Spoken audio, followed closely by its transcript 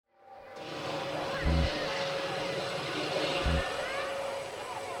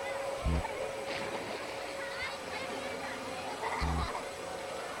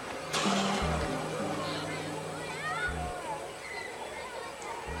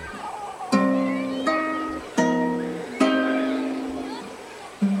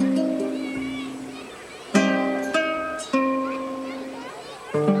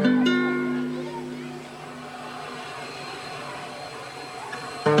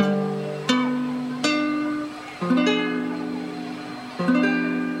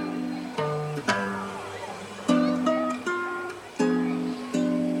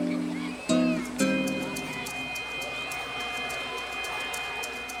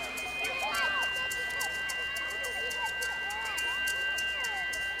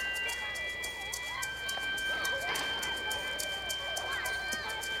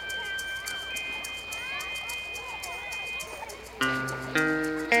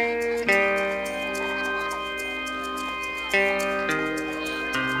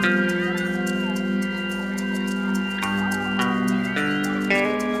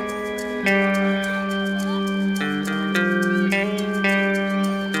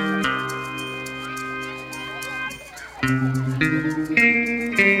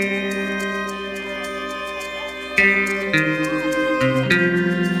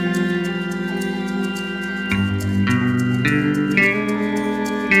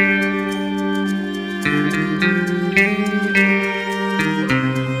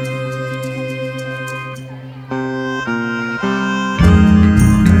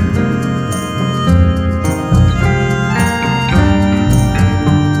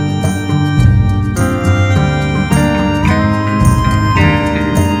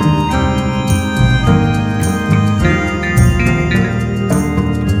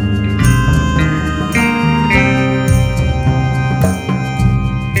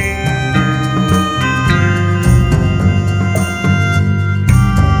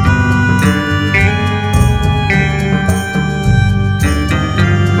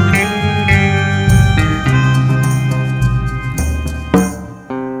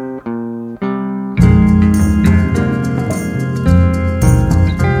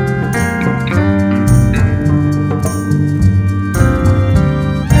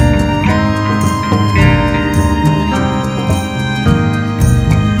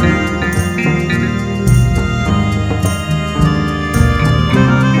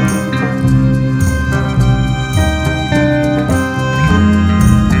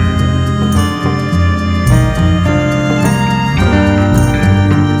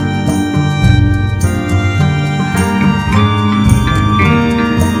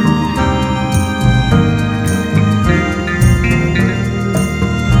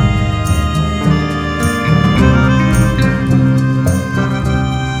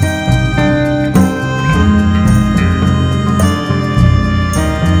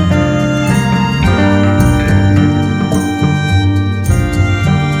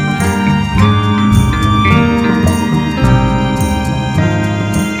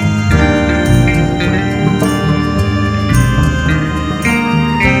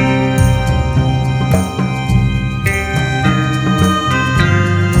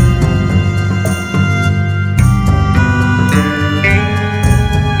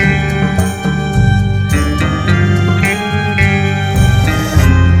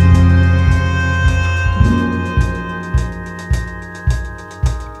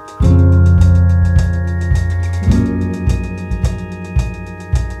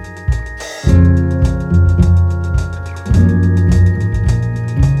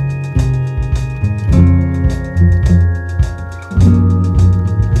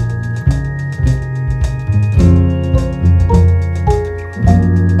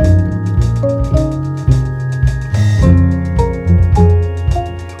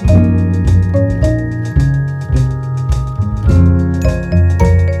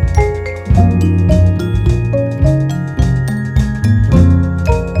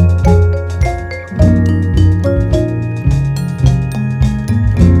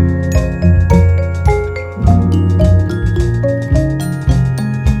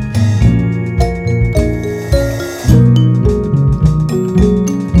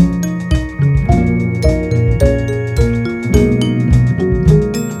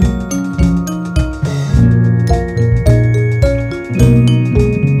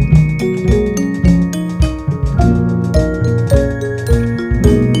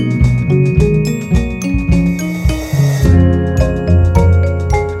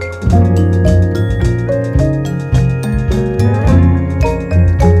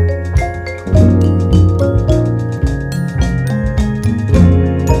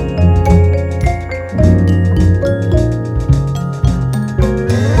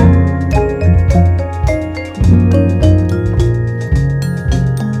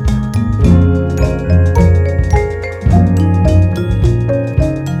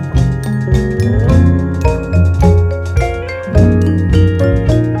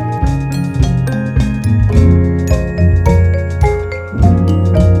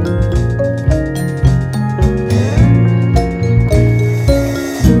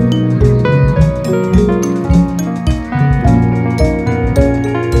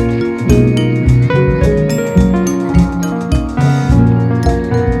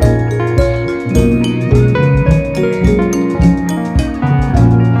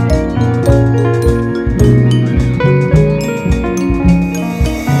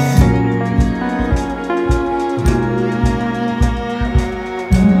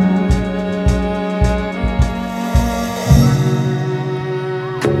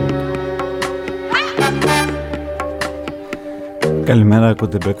Καλημέρα,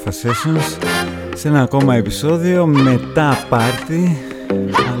 ακούτε Breakfast Sessions σε ένα ακόμα επεισόδιο μετά πάρτι,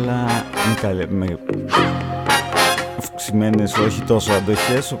 αλλά με αυξημένες όχι τόσο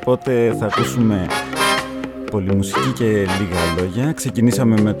αντοχές, οπότε θα ακούσουμε πολύ μουσική και λίγα λόγια.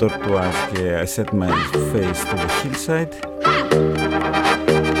 Ξεκινήσαμε με Tortoise και I set my face to the Hillside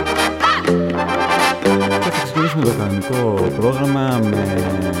και θα ξεκινήσουμε το κανονικό πρόγραμμα με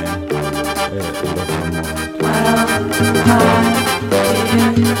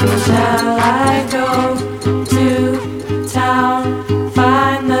Shall I go to town,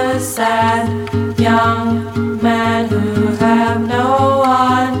 find the sad young man who have no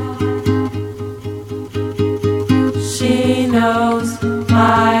one? She knows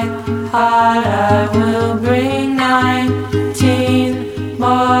my heart, I will bring 19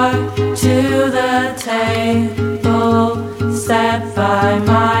 more to the table, set by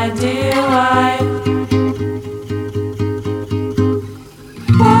my dear wife.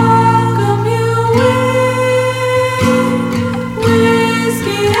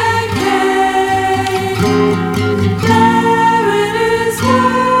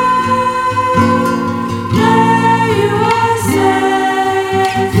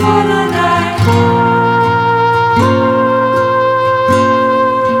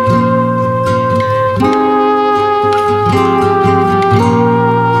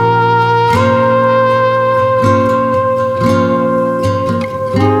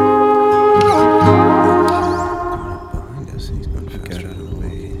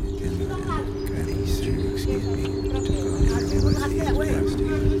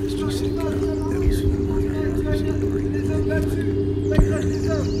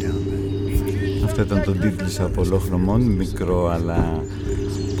 Ήταν το Deedles από Loch, μικρό αλλά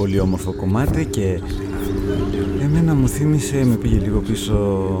πολύ όμορφο κομμάτι και εμένα μου θύμισε, με πήγε λίγο πίσω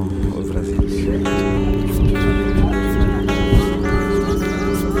ο Βραζίλης.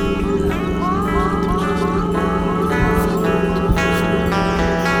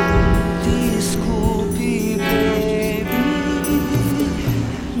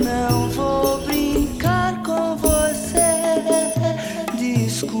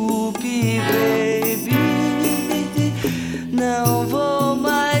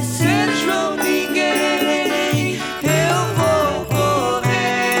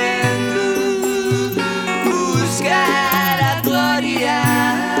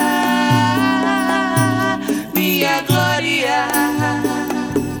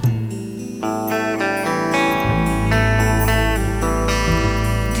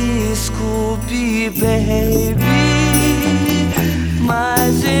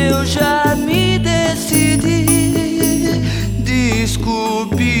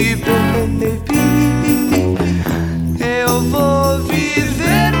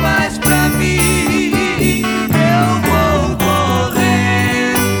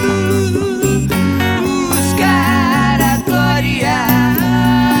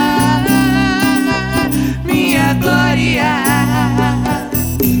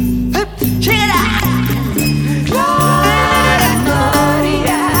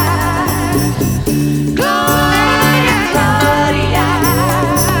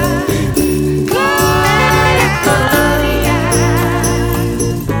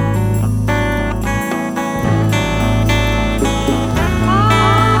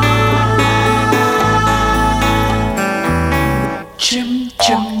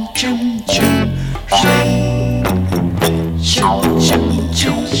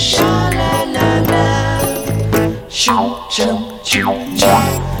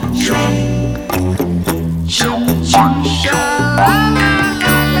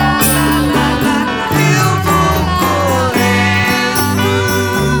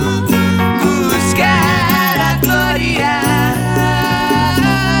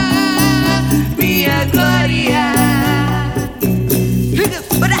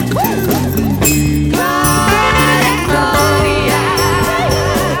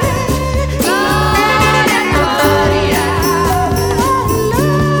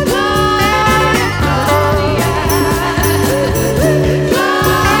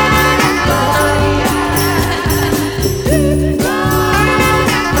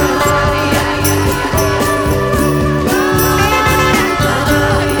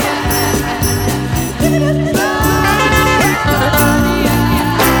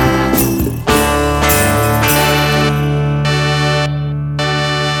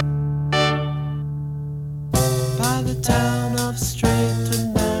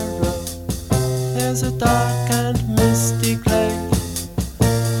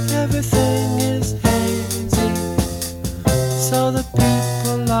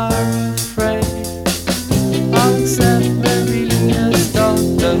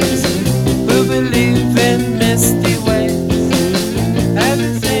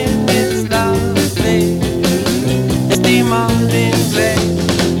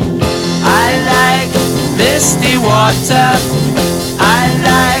 misty water. I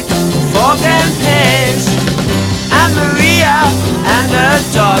like fog and haze. And Maria and her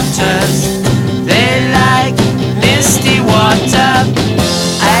daughters, they like misty water.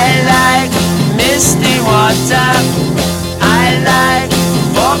 I like misty water. I like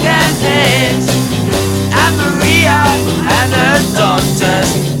fog and haze. And Maria and her daughters,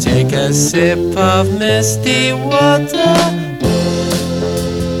 take a sip of misty water.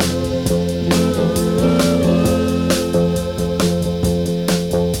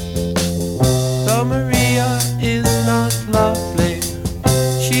 Though Maria is not lovely,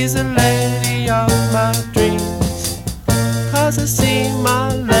 she's a lady of my dreams. 'Cause I see my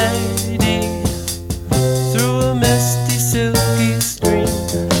lady through a misty silky stream.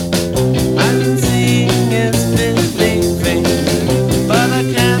 I've been seeing is believing, but I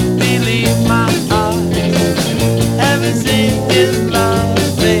can't believe my eyes. Everything is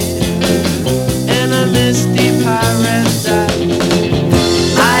lovely in a misty paradise.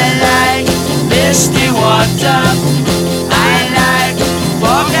 I like misty water. I like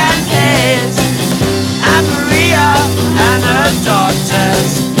fog and haze. And Maria and her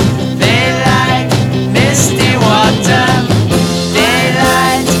daughters, they like misty water. They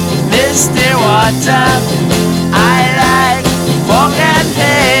like misty water. I like fog and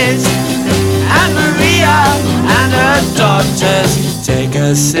haze. And Maria and her daughters, take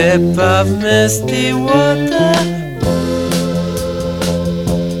a sip of misty water.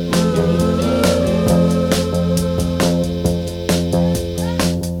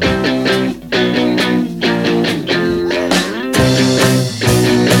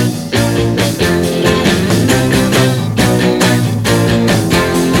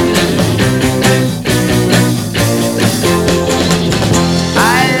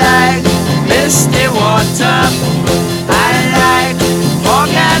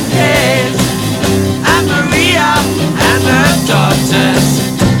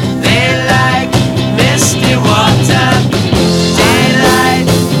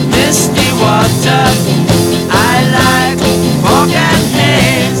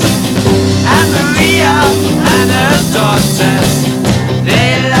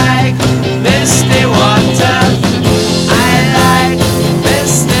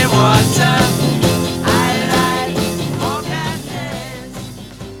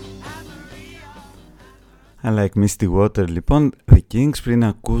 Like Misty Water, λοιπόν, The Kinks. Πριν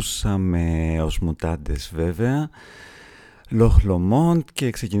ακούσαμε ως Mutantes βέβαια, Loch, Lomond, και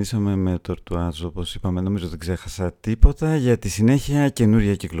ξεκινήσαμε με Tortoise, όπως είπαμε. Νομίζω δεν ξέχασα τίποτα. Για τη συνέχεια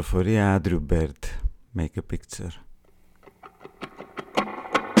καινούρια κυκλοφορία, Andrew Bird, Make a Picture.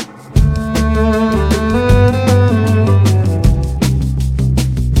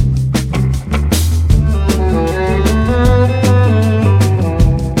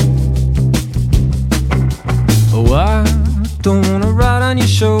 Don't wanna ride on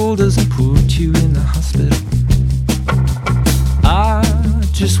your shoulders and put you in the hospital. I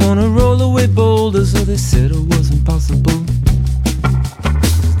just wanna roll away boulders, so they said it was impossible.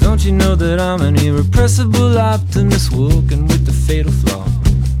 Don't you know that I'm an irrepressible optimist, walking with the fatal flaw?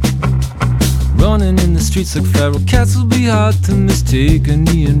 Running in the streets like feral cats will be hard to mistake a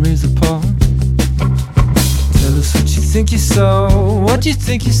knee and raise a paw. Tell us what you think you saw, what you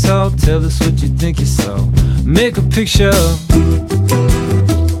think you saw. Tell us what you think you saw. Make a picture,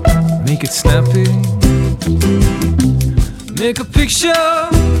 make it snappy. Make a picture,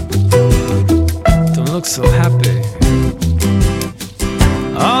 don't look so happy.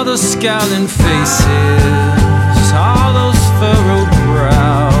 All those scowling faces, all those furrowed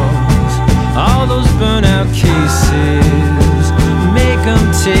brows, all those burnout cases, make them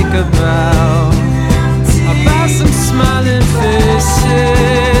take a bow. About some smiling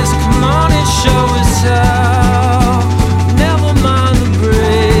faces, come on and show us how. Never mind the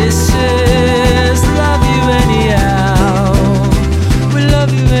braces, love you anyhow. We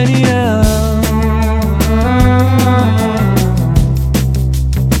love you anyhow.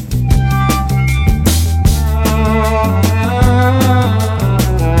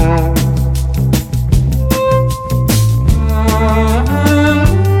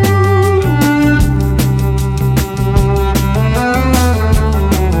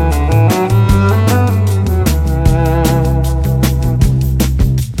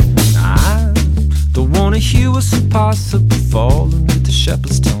 Possibly falling with the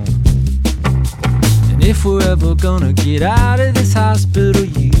shepherd's tone. And if we're ever gonna get out of this hospital,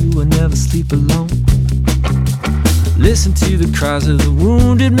 you will never sleep alone. Listen to the cries of the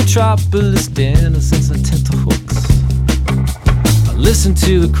wounded metropolis, denizens and tenterhooks. Listen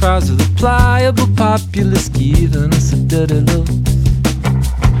to the cries of the pliable populace, giving us a dirty look.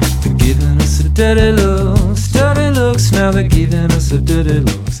 They're giving us a dirty look. looks, now they're giving us the dirty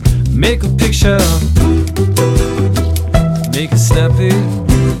looks. Make a picture, make it snappy.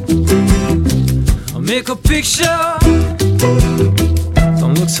 I'll make a picture,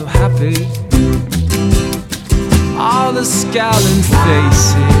 don't look so happy. All the scowling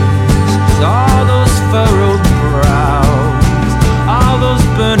faces, all those furrowed brows, all those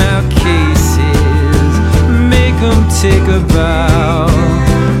burnout cases, make them take a bow.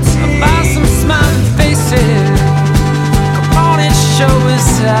 Buy some smiling faces, come on and show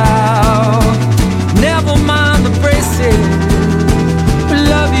us how. Never mind the braces, we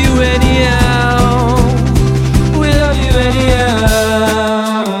love you anyhow. We love you anyhow.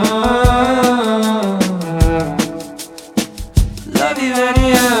 Love you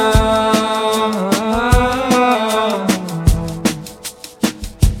anyhow.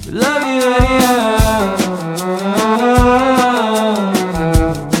 Love you anyhow.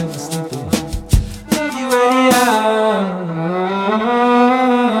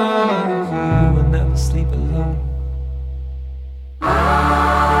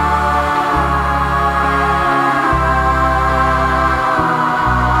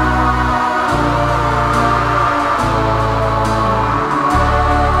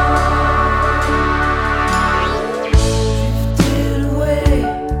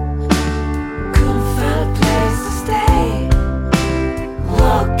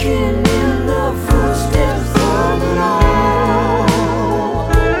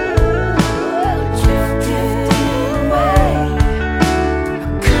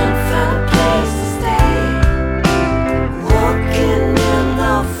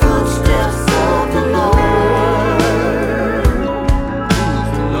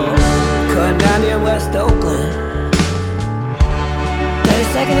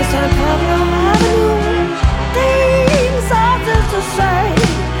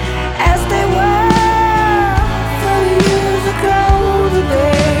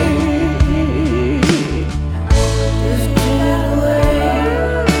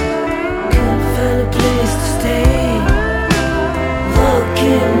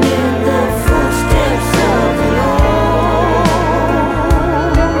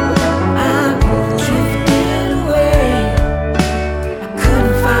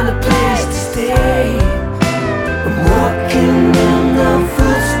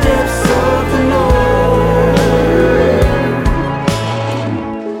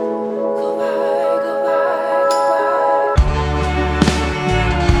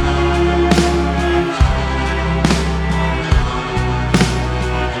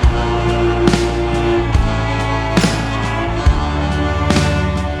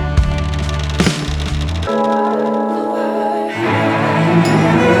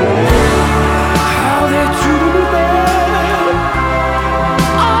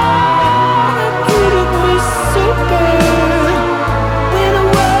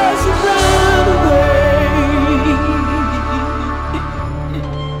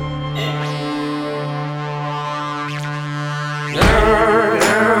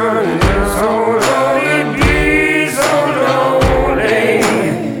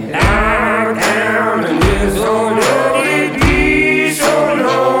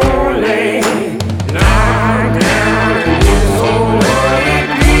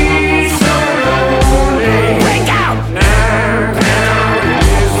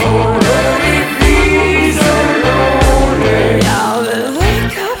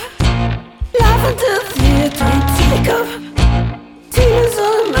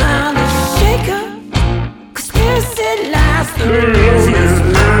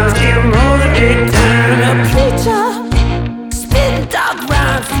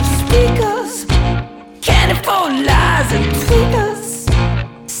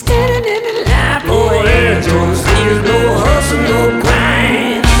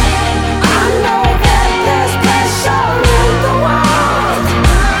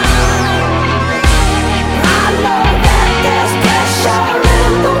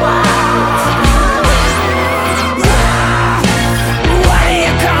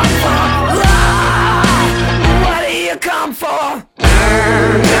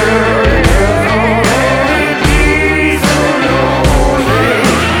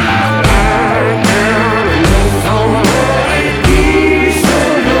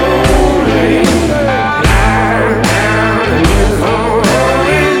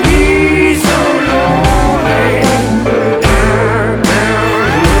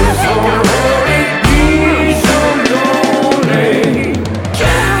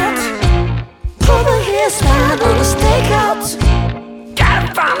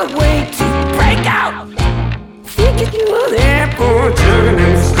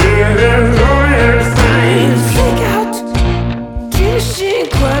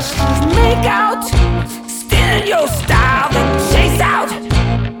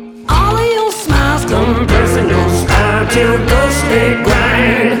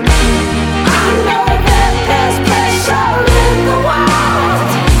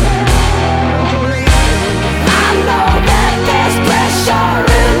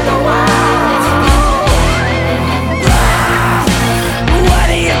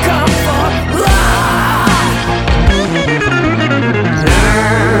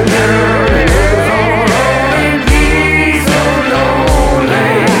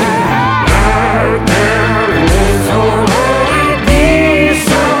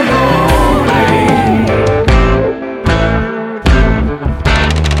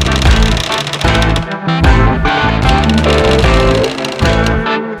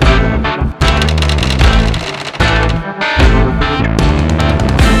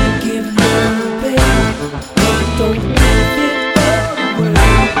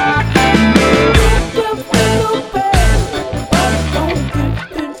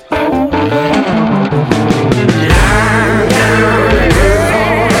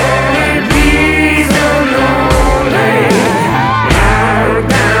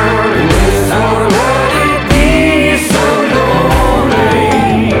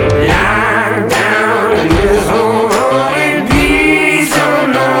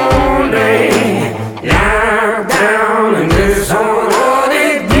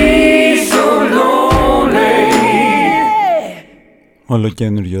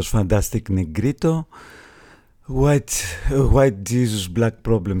 Ολοκαίνουργιος Fantastic Negrito, White Jesus Black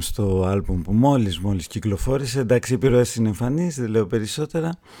Problem στο άλμπουμ που μόλις κυκλοφόρησε. Εντάξει, οι επιρροές είναι εμφανείς, δεν λέω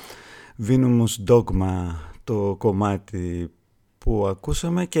περισσότερα. Venomous Dogma το κομμάτι που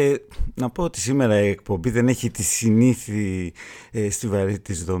ακούσαμε, και να πω ότι σήμερα η εκπομπή δεν έχει τη συνήθη στιβαρή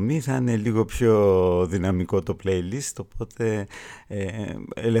της δομή, θα είναι λίγο πιο δυναμικό το playlist, οπότε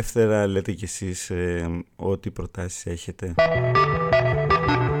ελεύθερα λέτε κι εσείς ό,τι προτάσεις έχετε.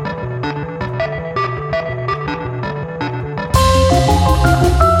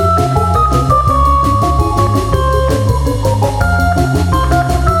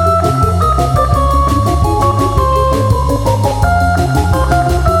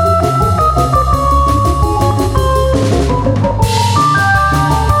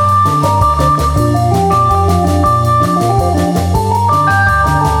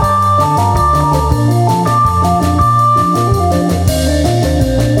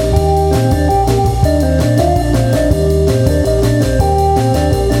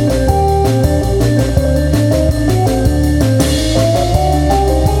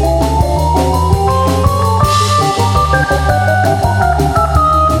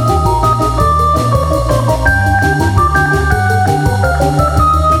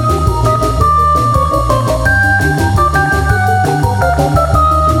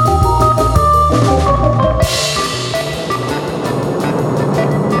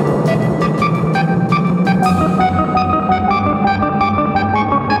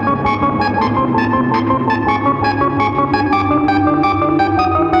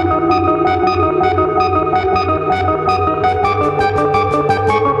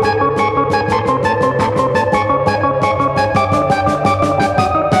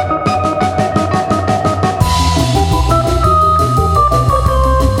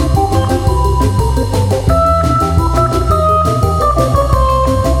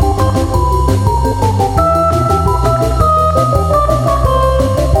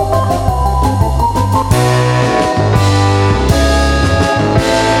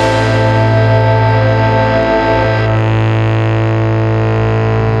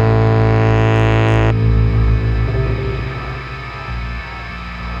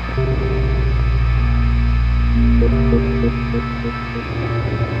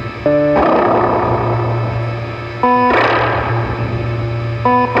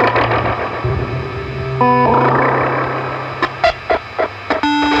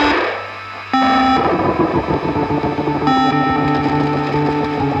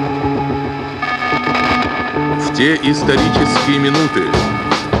 те исторические минуты,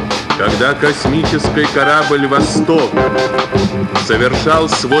 когда космический корабль «Восток» совершал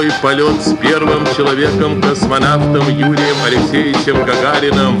свой полет с первым человеком-космонавтом Юрием Алексеевичем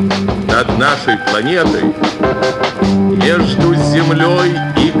Гагариным над нашей планетой, между Землей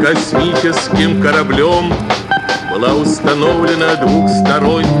и космическим кораблем была установлена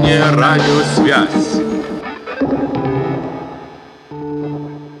двухсторонняя радиосвязь.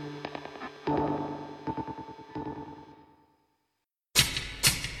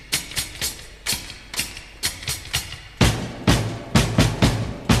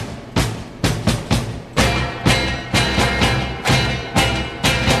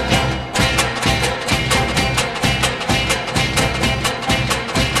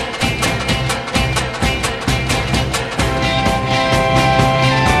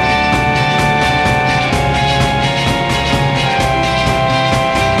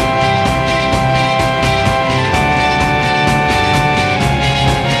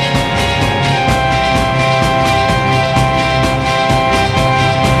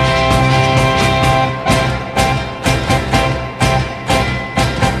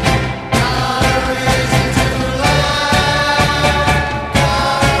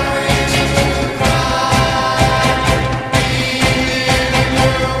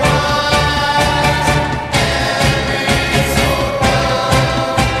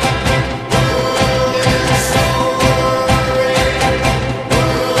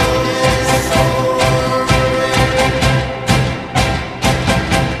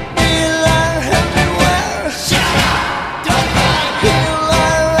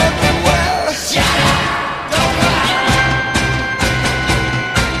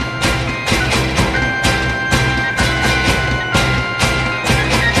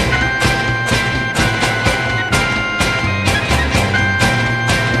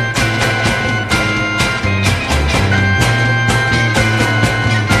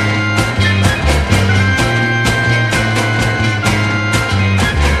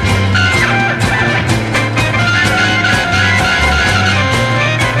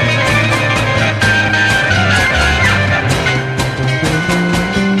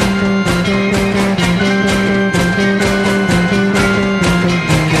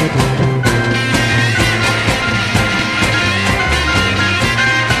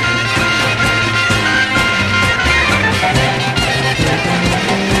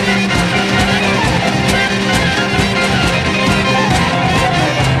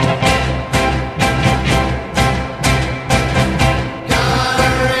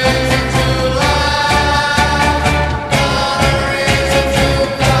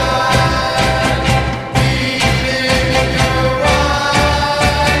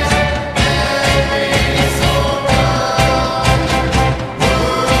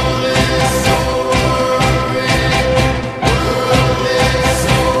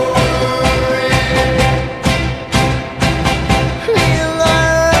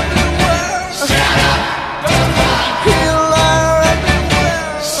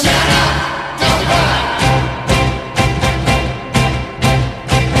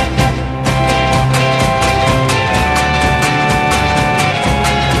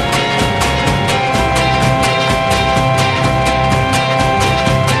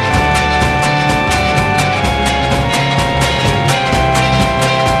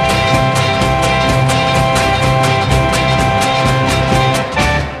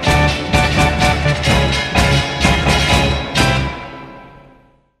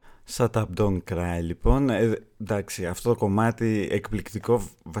 Shut Up Don't Cry λοιπόν. Εντάξει, αυτό το κομμάτι εκπληκτικό.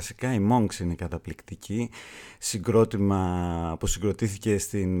 Βασικά η Monks είναι καταπληκτική. Συγκρότημα που συγκροτήθηκε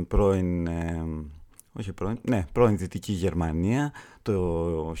στην πρώην Δυτική Γερμανία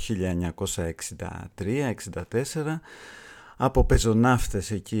το 1963-64 από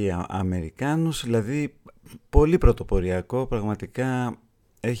πεζοναύτες εκεί Αμερικάνους, δηλαδή πολύ πρωτοποριακό, πραγματικά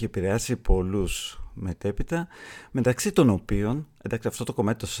έχει επηρεάσει πολλούς μετέπειτα, μεταξύ των οποίων, εντάξει, αυτό το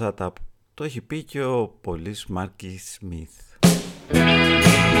κομμάτι το Shut Up το έχει πει και ο πολύς Μάρκι Σμιθ.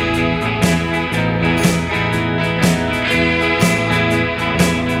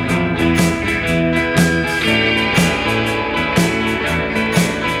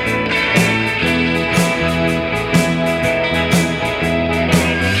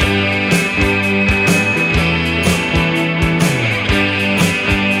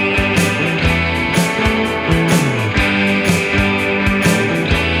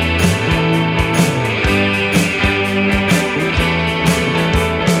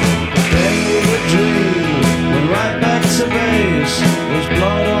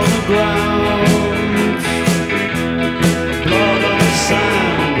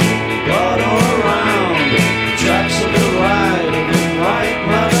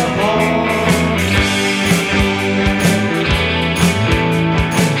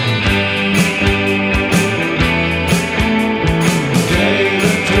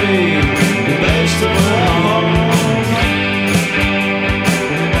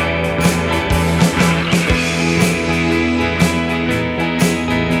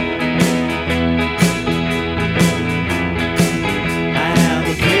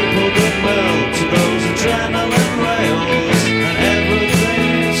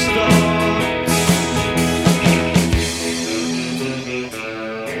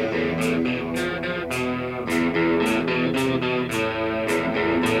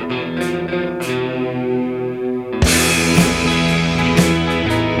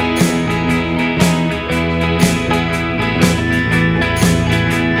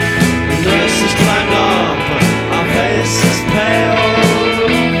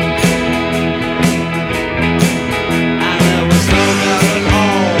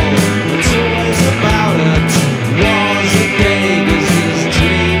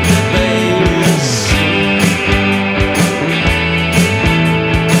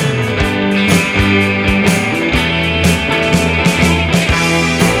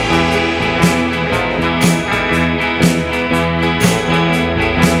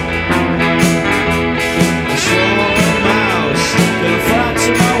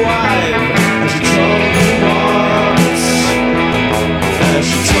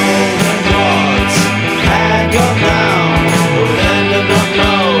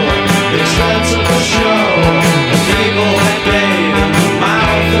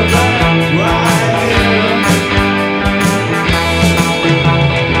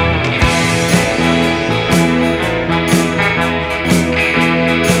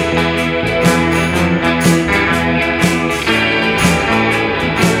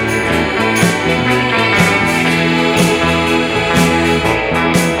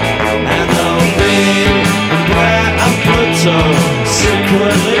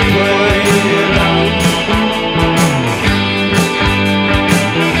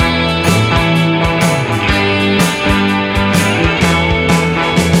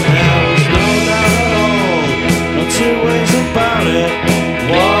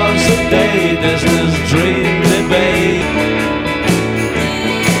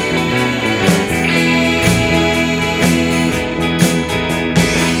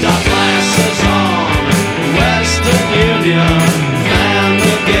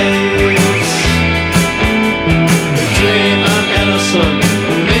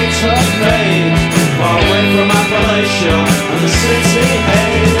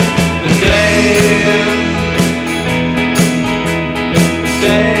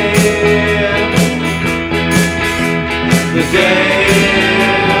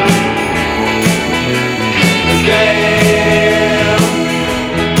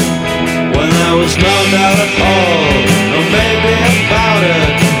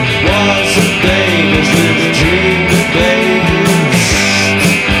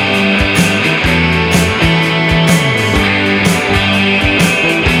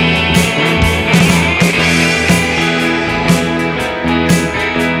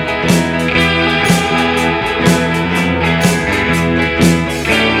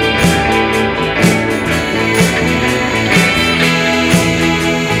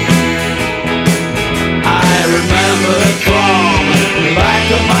 I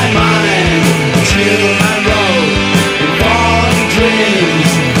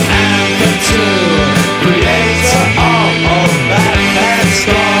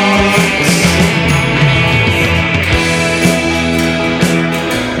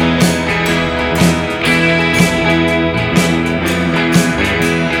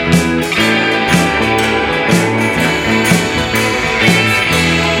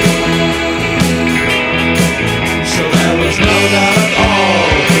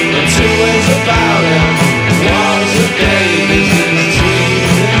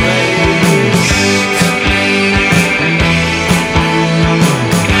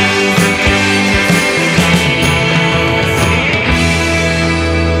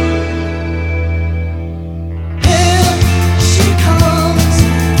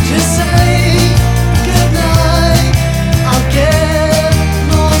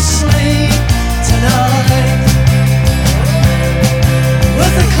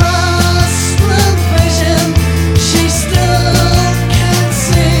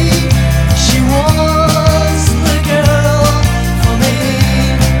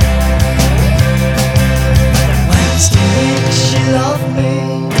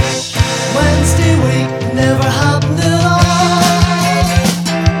Wednesday week never happened at all.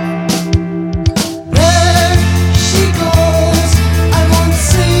 There she goes, I won't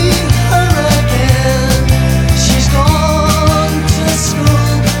see her again. She's gone to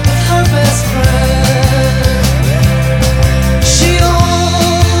school with her best friend. She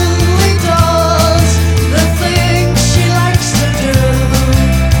only does the things she likes to do.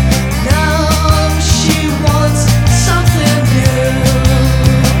 Now she wants something new.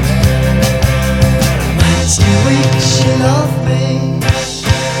 Wednesday week she loved me.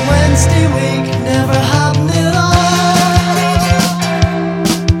 Wednesday week never happened at all.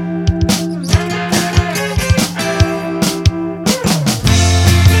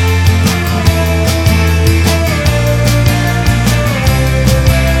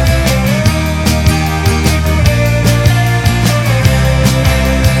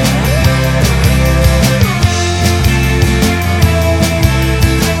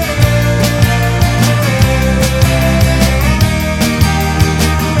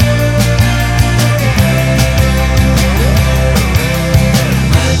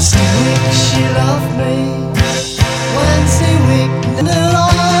 Wednesday week she loved me. Wednesday week never at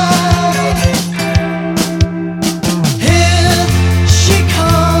all. Here she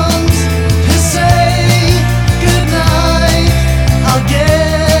comes to say goodnight. I'll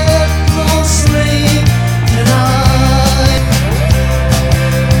get no sleep tonight.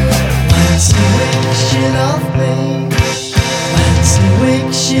 Wednesday week she loved me. Wednesday week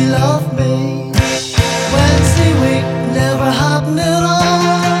she loved me. Wednesday week never happened at all.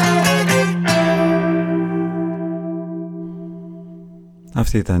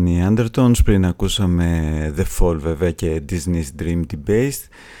 Αυτή ήταν η Undertones. Πριν ακούσαμε The Fall βέβαια και Disney's Dream Debased.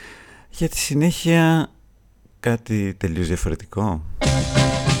 Για τη συνέχεια κάτι τελείως διαφορετικό.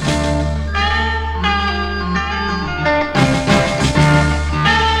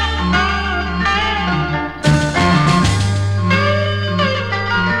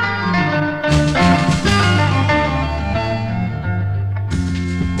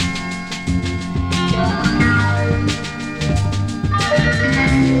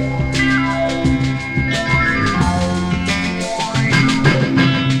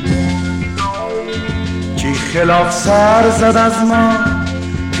 خلاف سر زد از ما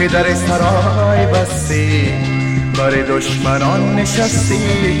که در سرای بستی، بر دشمنان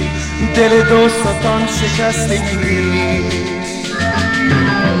نشستی، دل دوستان شکستی.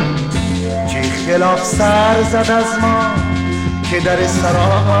 چی خلاف سر زد از ما که در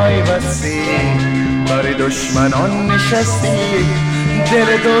سرای بستی، بر دشمنان نشستی،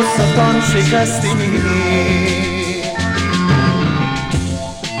 دل دوستان شکستی.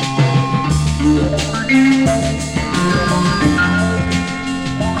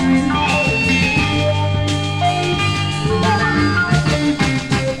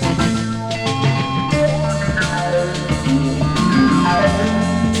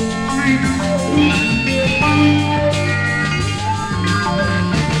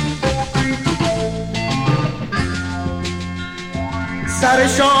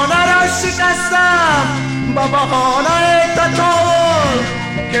 سرشانه را شکستم با بهانه تطاول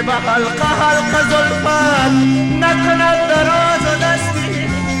که به حلقه حلقه زلفت نکند دراز و دستی.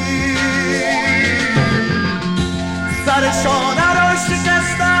 سرشانه را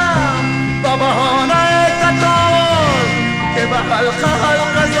شکستم با بهانه تطاول که به حلقه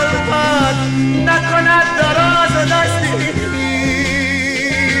حلقه زلفت نکند دراز و دستی.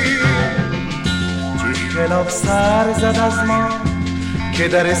 چی خلاف سر زد از ما که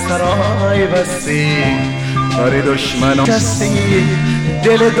در سرای بستی، بر دشمنان شکستی،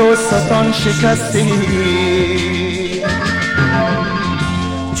 دل دوستان شکستی.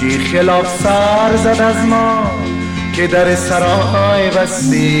 چی خلاف سر زد از ما که در سرای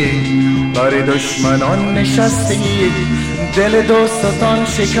بستی، بر دشمنان نشستی، دل دوستان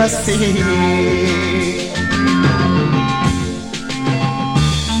شکستی.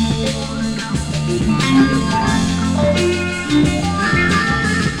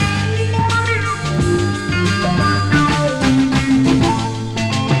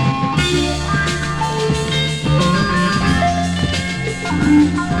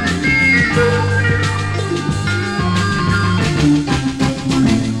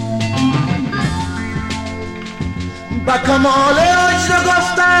 با کمال عجز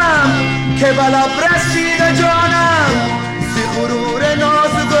گفتم که به لب رسید جانم، زی غرور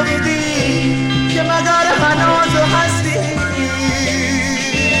ناز گفتی که مگر هنوز هستی.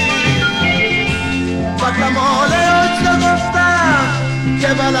 با کمال عجز گفتم که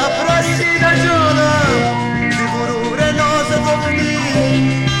به لب رسید جانم، زی غرور ناز گفتی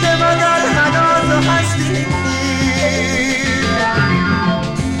که مگر هنوز هستی.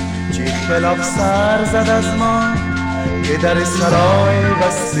 خلاف سر زد از ما که در سرای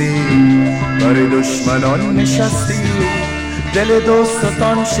بستی بر دشمنان نشستی دل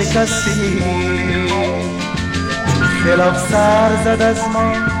دوستان شکستی خلاف سر زد از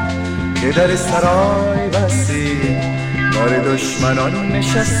ما که در سرای بستی بر دشمنان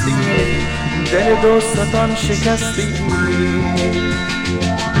نشستی دل دوستان شکستی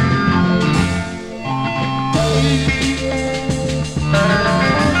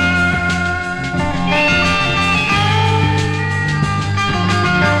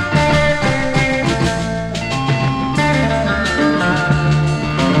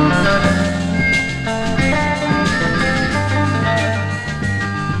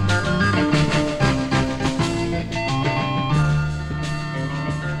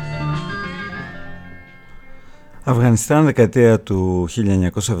Αφγανιστάν, δεκαετία του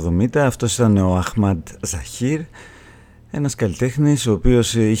 1970. Αυτός ήταν ο Ahmad Zahir, ένας καλλιτέχνης ο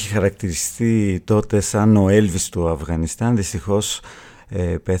οποίος είχε χαρακτηριστεί τότε σαν ο Elvis του Αφγανιστάν. Δυστυχώς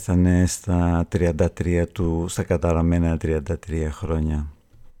πέθανε στα 33 του, στα καταραμένα 33 χρόνια.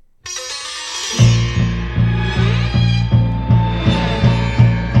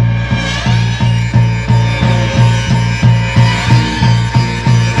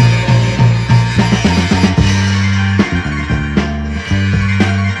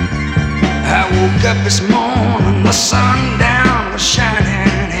 Woke up this morning, the sundown was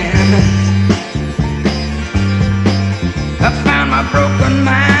shining in. I found my broken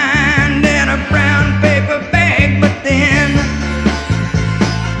mind in a brown paper bag, but then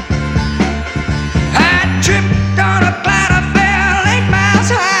I tripped on a cloud, I fell 8 miles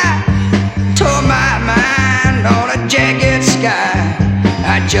high, tore my mind on a jagged sky.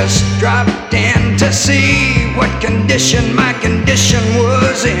 I just dropped in to see what condition my condition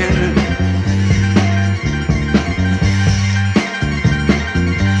was in.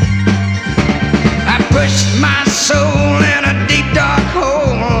 Pushed my soul in a deep dark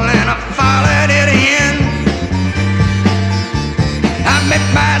hole and I followed it in. I met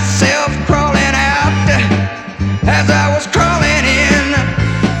myself crawling out as I was crawling in.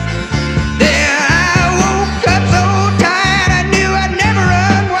 Then I woke up so tired I knew I'd never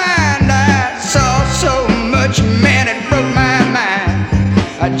unwind. I saw so much, man, it broke my mind.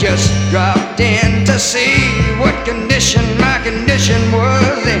 I just dropped in to see what condition my condition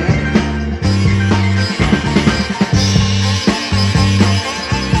was in.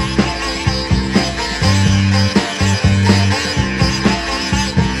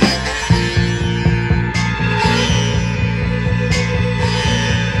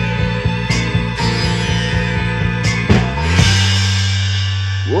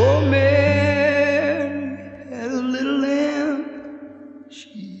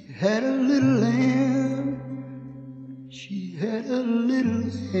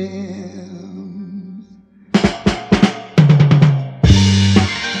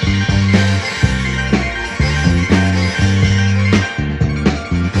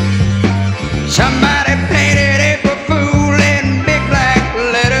 Somebody painted April Fool in big black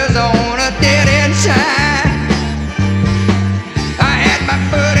letters on a dead end sign. I had my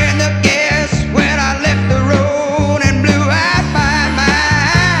foot in the gas when I left the road and blew out my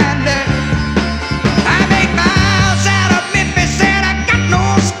mind. I made miles out of Memphis and I got no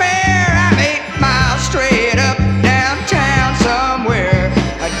spare. I made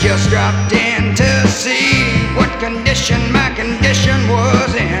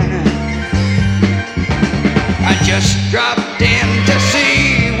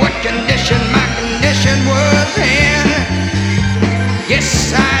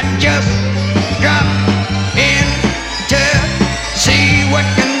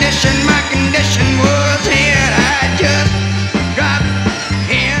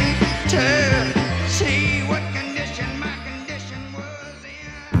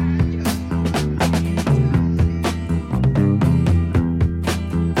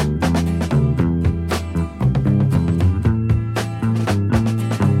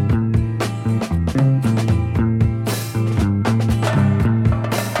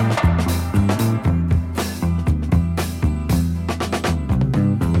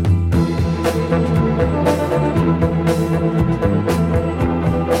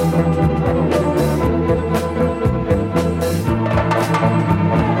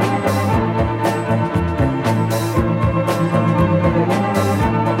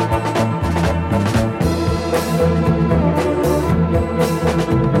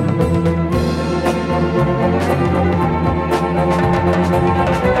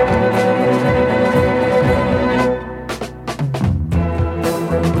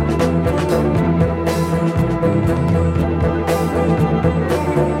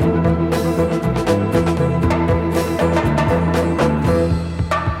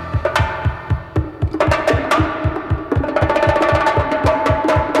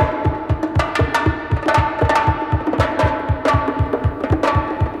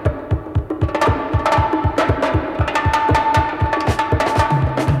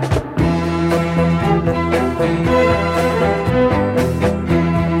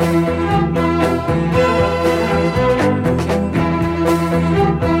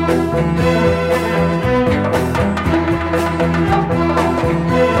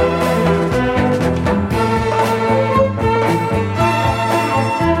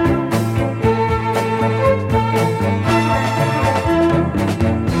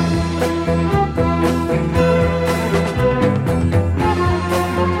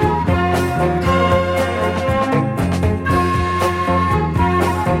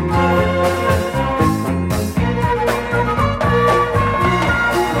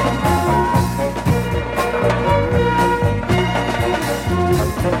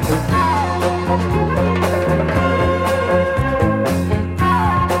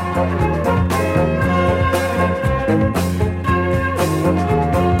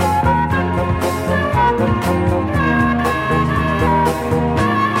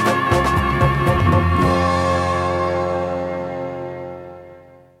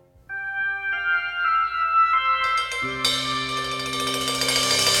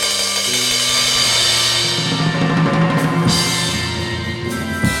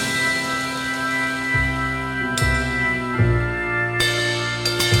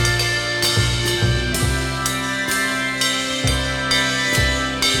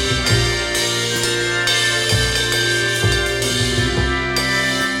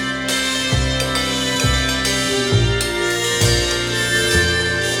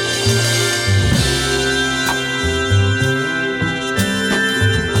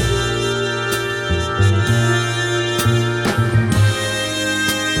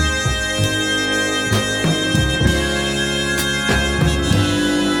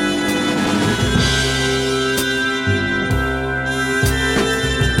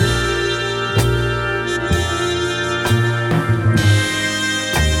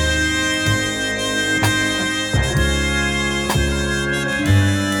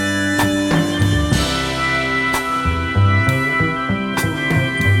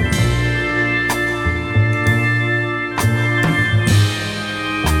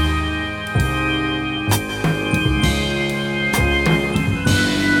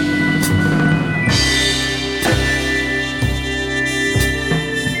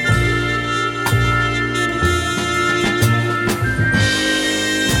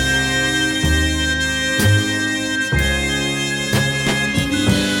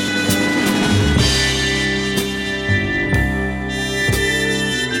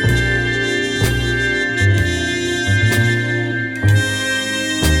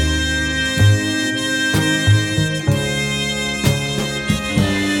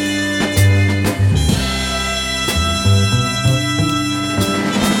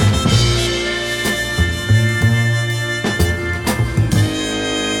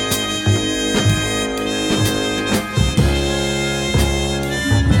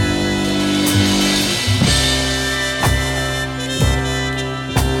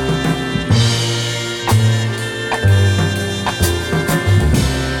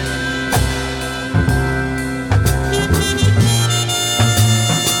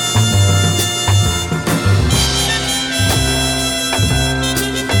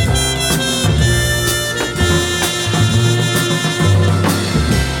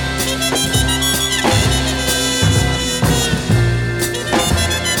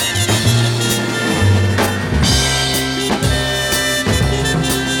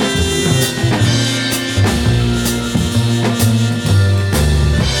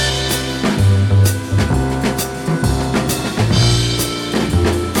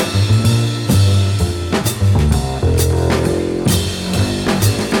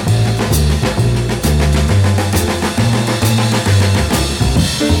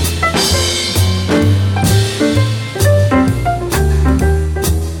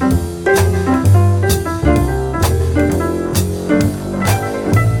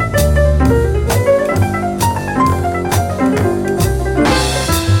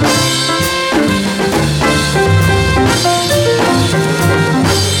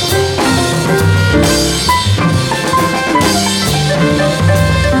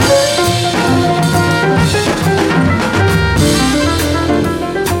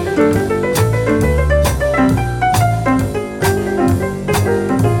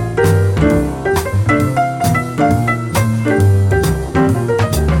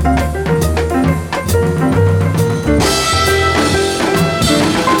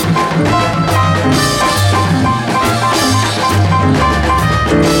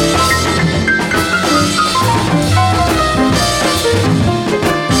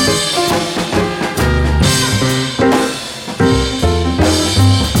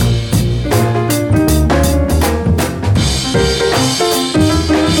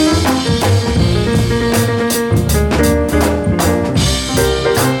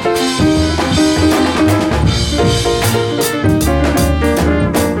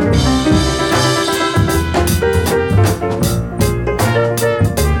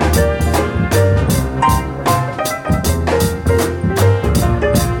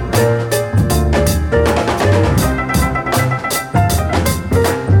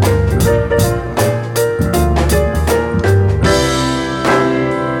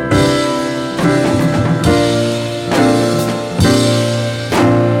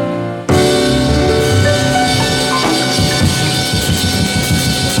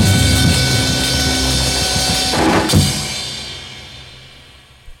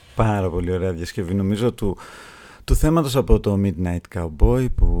πολύ ωραία διασκευή νομίζω του θέματος από το Midnight Cowboy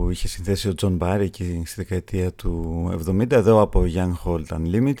που είχε συνθέσει ο John Barry εκεί στη δεκαετία του 70, εδώ από Young-Holt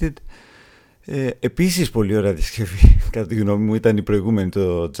Unlimited. Επίσης πολύ ωραία διασκευή κατά τη γνώμη μου ήταν η προηγούμενη,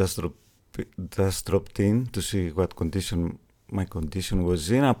 το Just Dropped In to see what condition my condition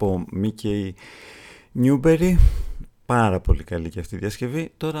was in από Mickey Newbury. Πάρα πολύ καλή και αυτή η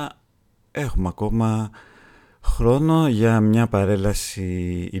διασκευή. Τώρα έχουμε ακόμα χρόνο για μια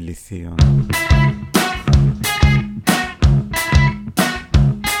παρέλαση ηλιθείων.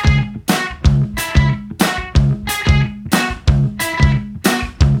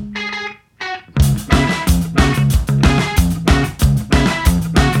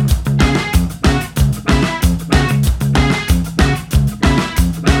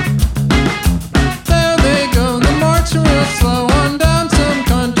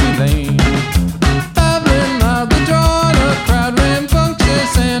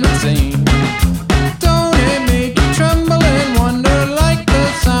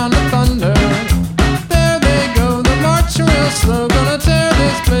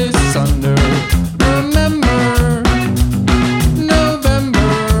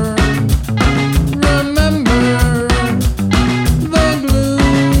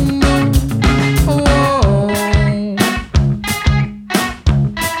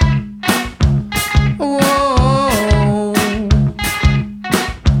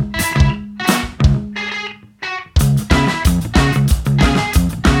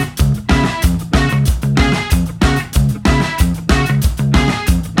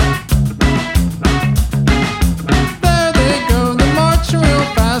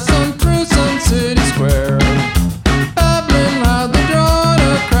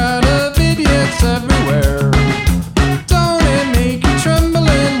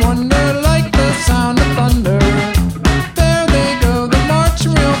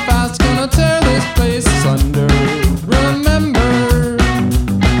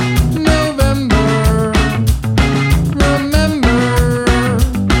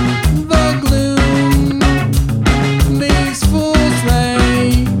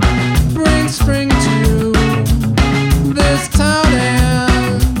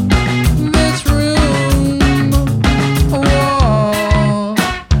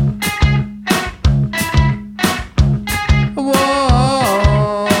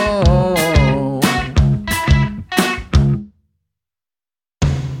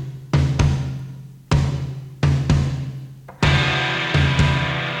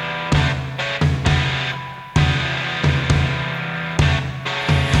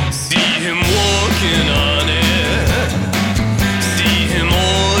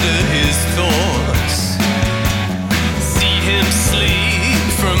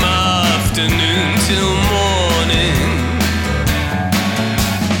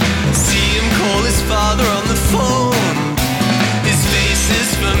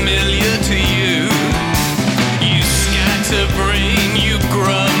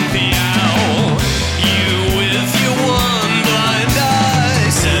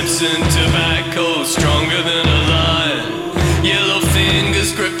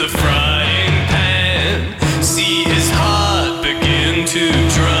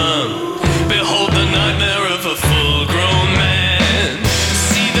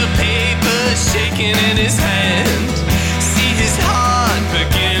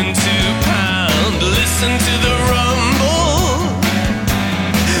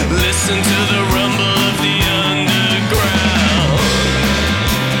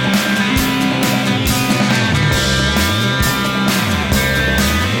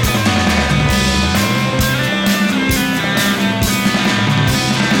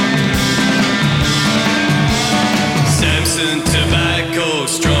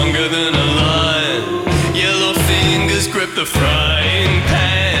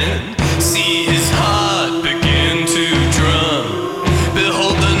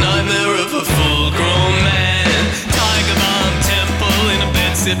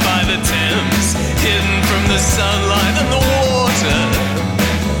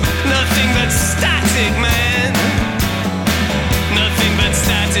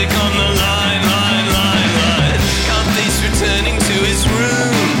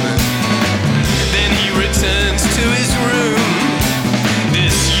 Returns to his room.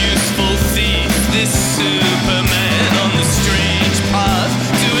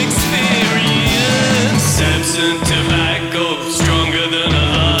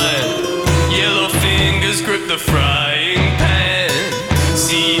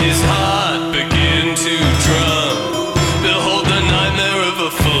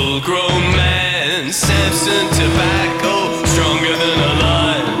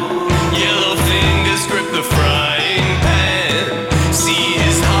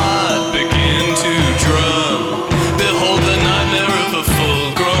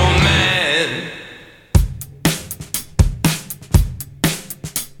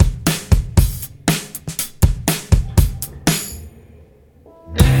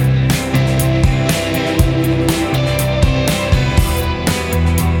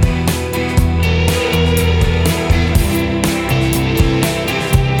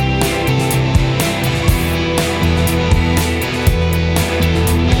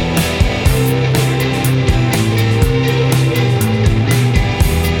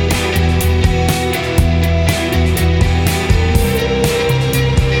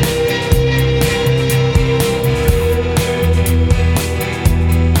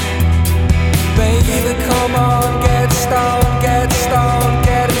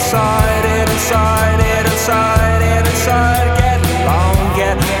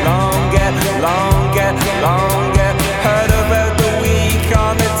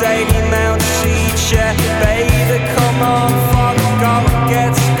 daily mount seats, yeah. Baby, come on, father, go and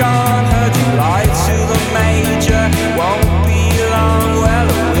get gone. Heard you lied to the major, won't be long. Well,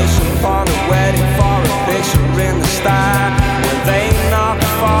 I wish upon a wedding for a picture in the sky. When they knock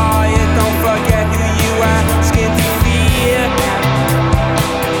fire, don't forget who you are. Skin to fear.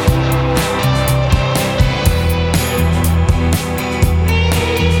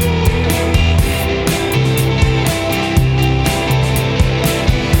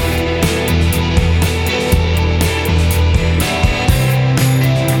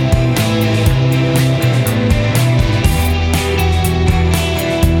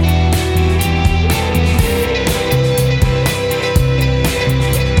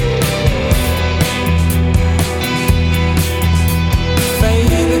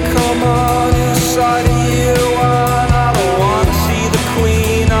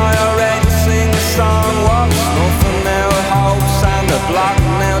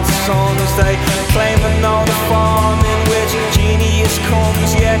 They claim to know the form in which genius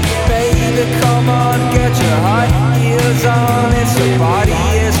comes. Yeah, baby, come on, get your high heels on. It's a body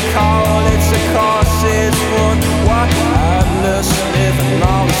is cold, it's a course is run. What madness living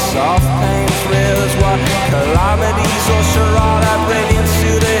all the soft pain thrills. What calamities usher all that brilliance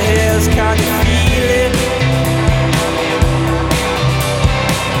to the hills. Can you feel it?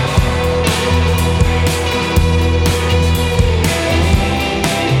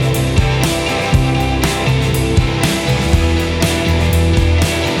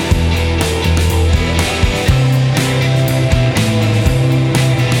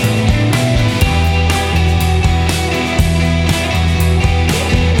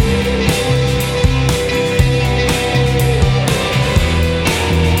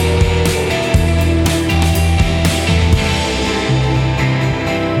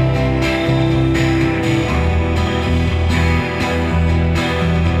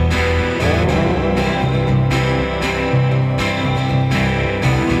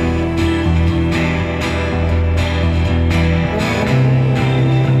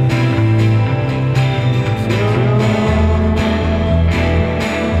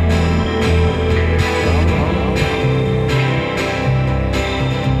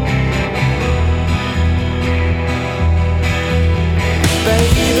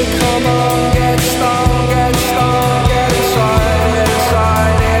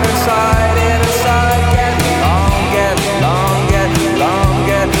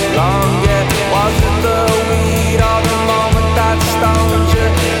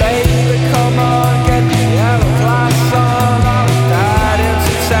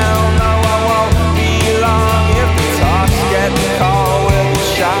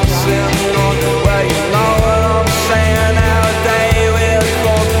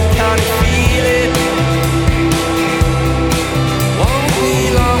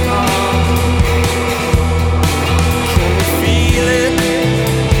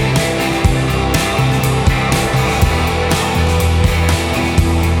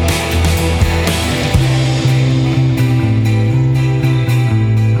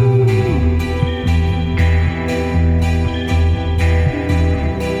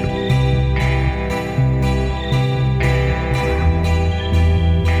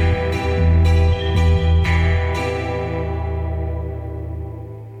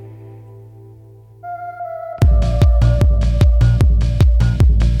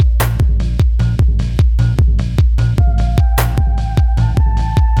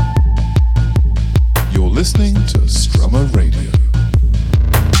 listening to Strummer Radio.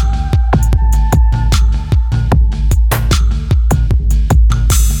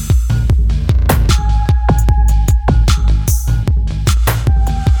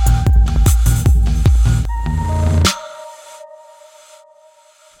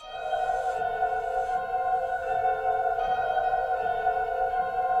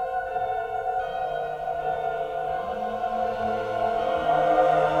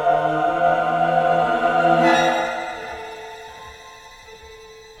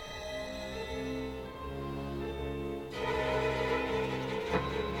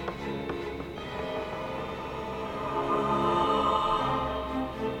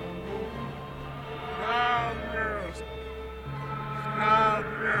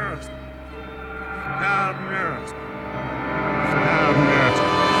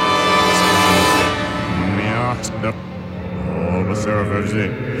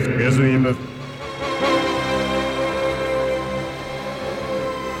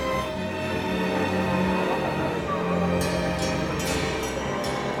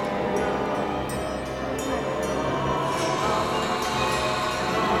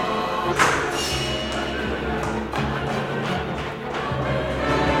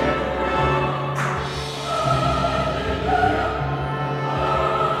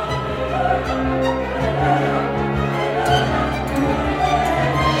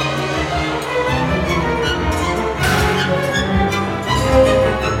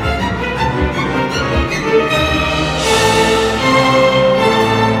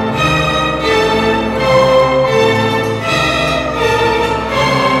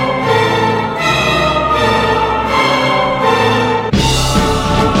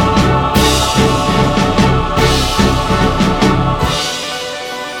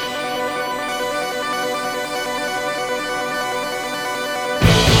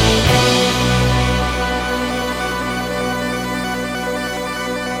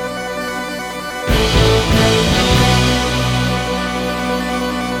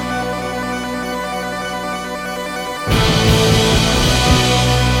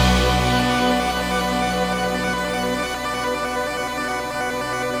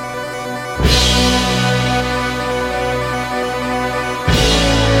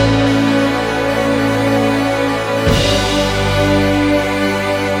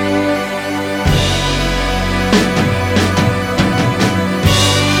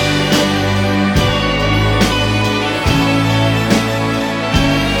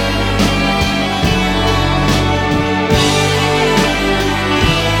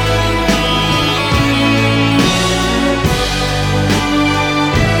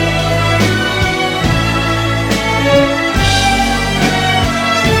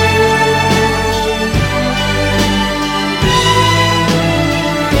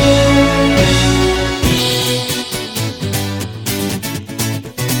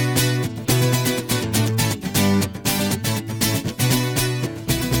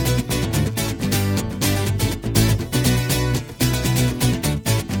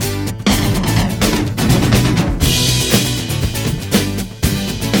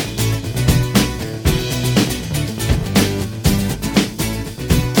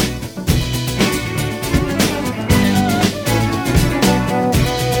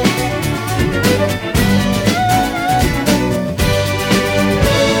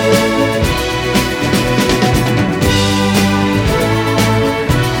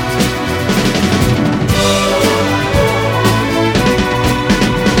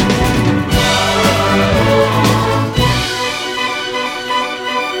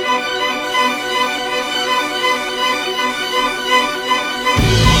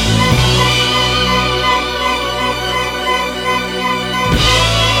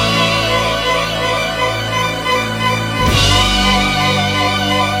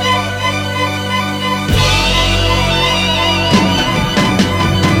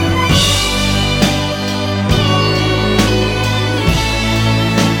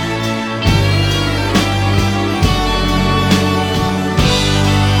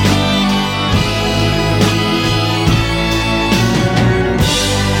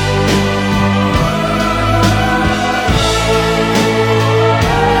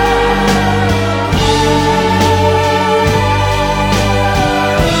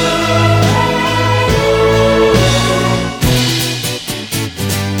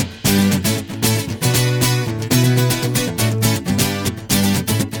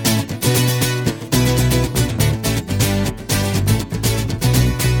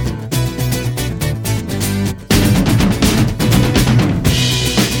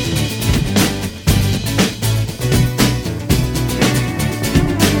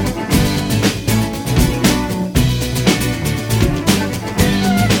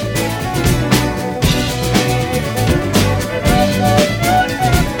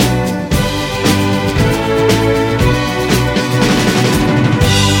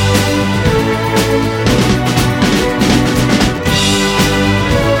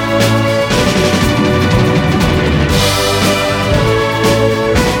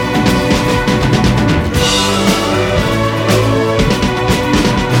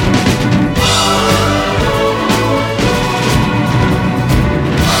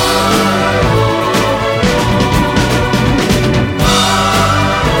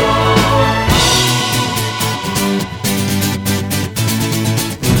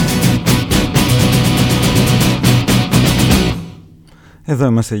 Εδώ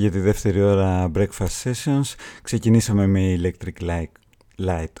είμαστε για τη δεύτερη ώρα Breakfast Sessions. Ξεκινήσαμε με Electric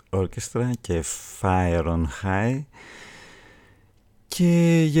Light Orchestra και Fire on High.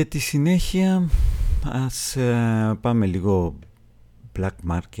 Και για τη συνέχεια ας πάμε λίγο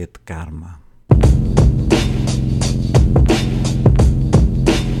Black Market Karma.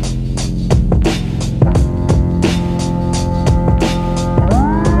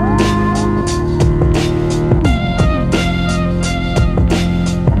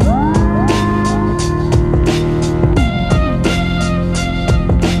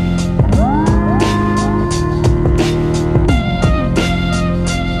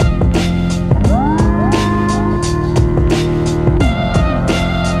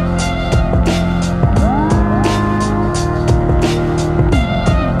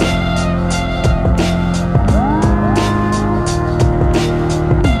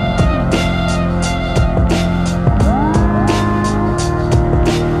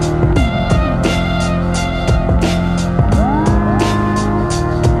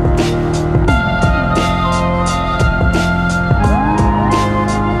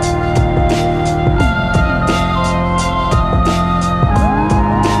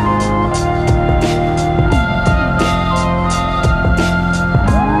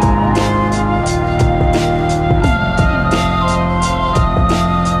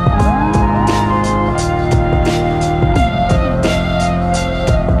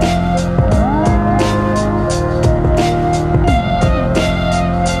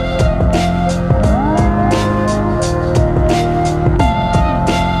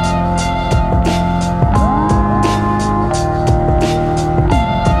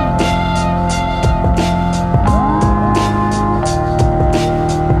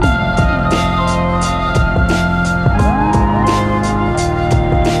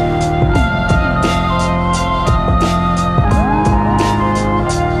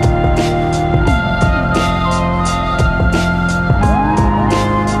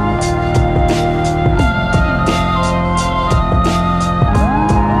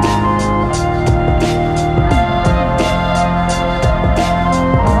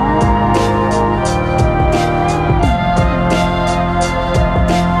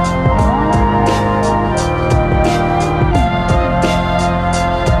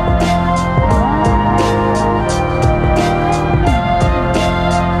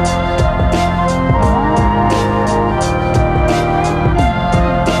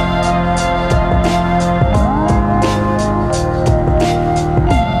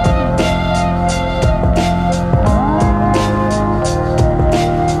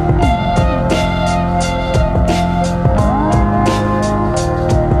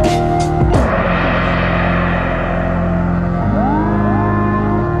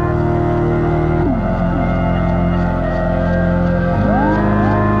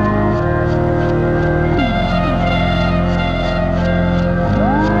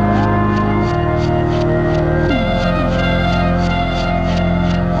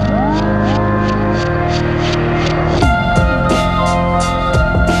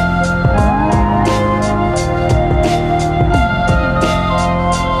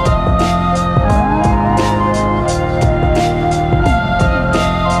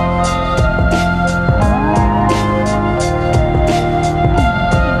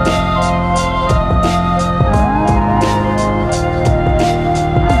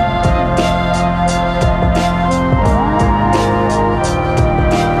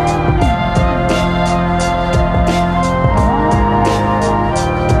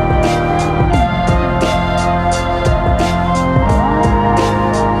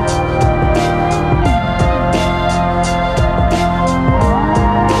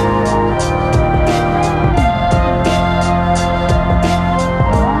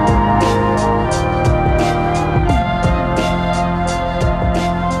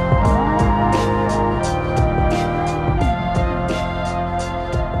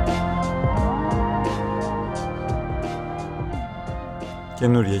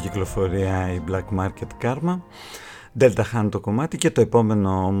 Καινούργια κυκλοφορία η Black Market Karma, Delta Hand το κομμάτι, και το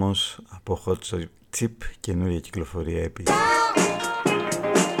επόμενο όμως από Hot Chip, καινούργια κυκλοφορία επίσης.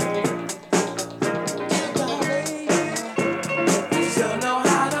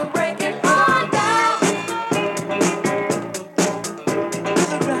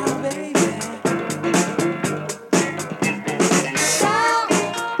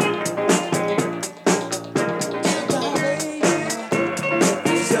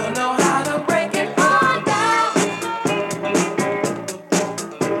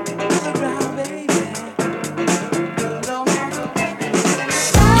 Don't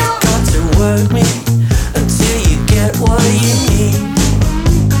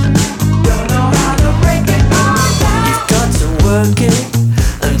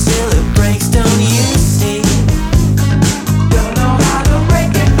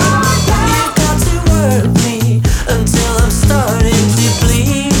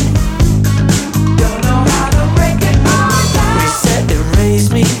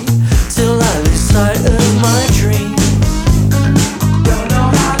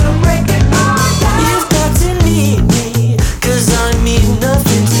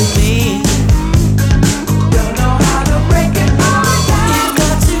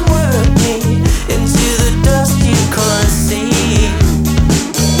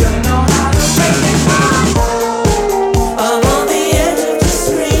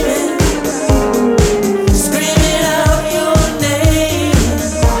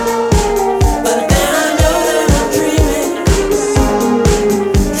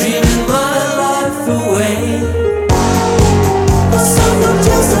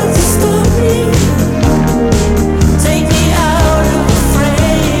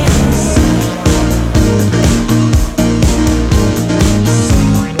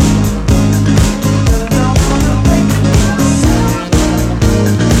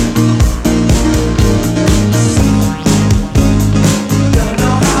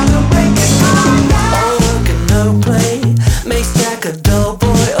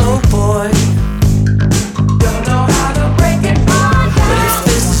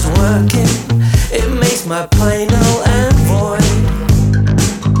working, it makes my play null and void.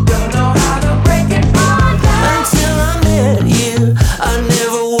 Don't know how to break it all down. Until I met you, I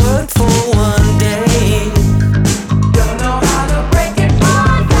never worked for one day. Don't know how to break it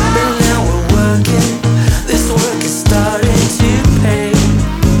all down. But now we're working, this work is starting to pay.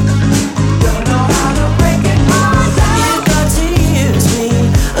 Don't know how to break it all down. You got to use me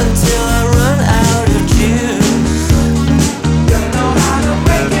until I run out of juice. Don't know how to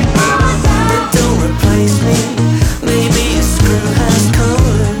break it all down. But don't replace me, maybe a screw has come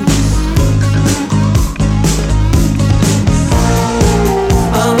loose.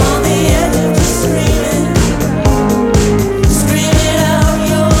 I'm on the edge of just screaming out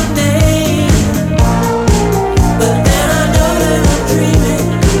your name. But then I know that I'm dreaming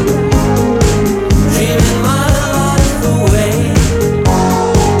my life away.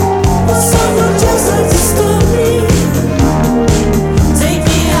 But someone just had to stop me, take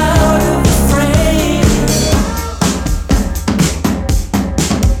me out of the frame.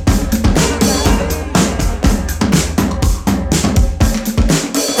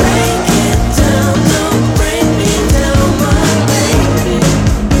 Break it down, don't break me down, my baby.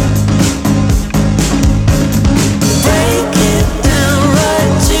 Break it down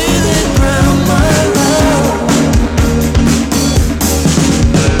right to the ground, my love.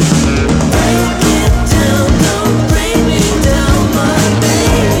 Break it down, don't break me down, my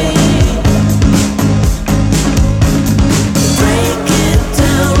baby. Break it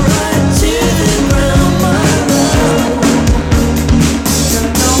down right to the ground, my love.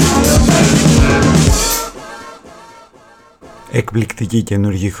 Εκπληκτική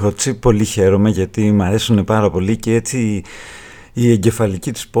καινούργια χότσι, πολύ χαίρομαι γιατί μου αρέσουν πάρα πολύ και έτσι η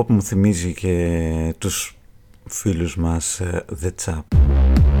εγκεφαλική της pop μου θυμίζει και τους φίλους μας The Chap.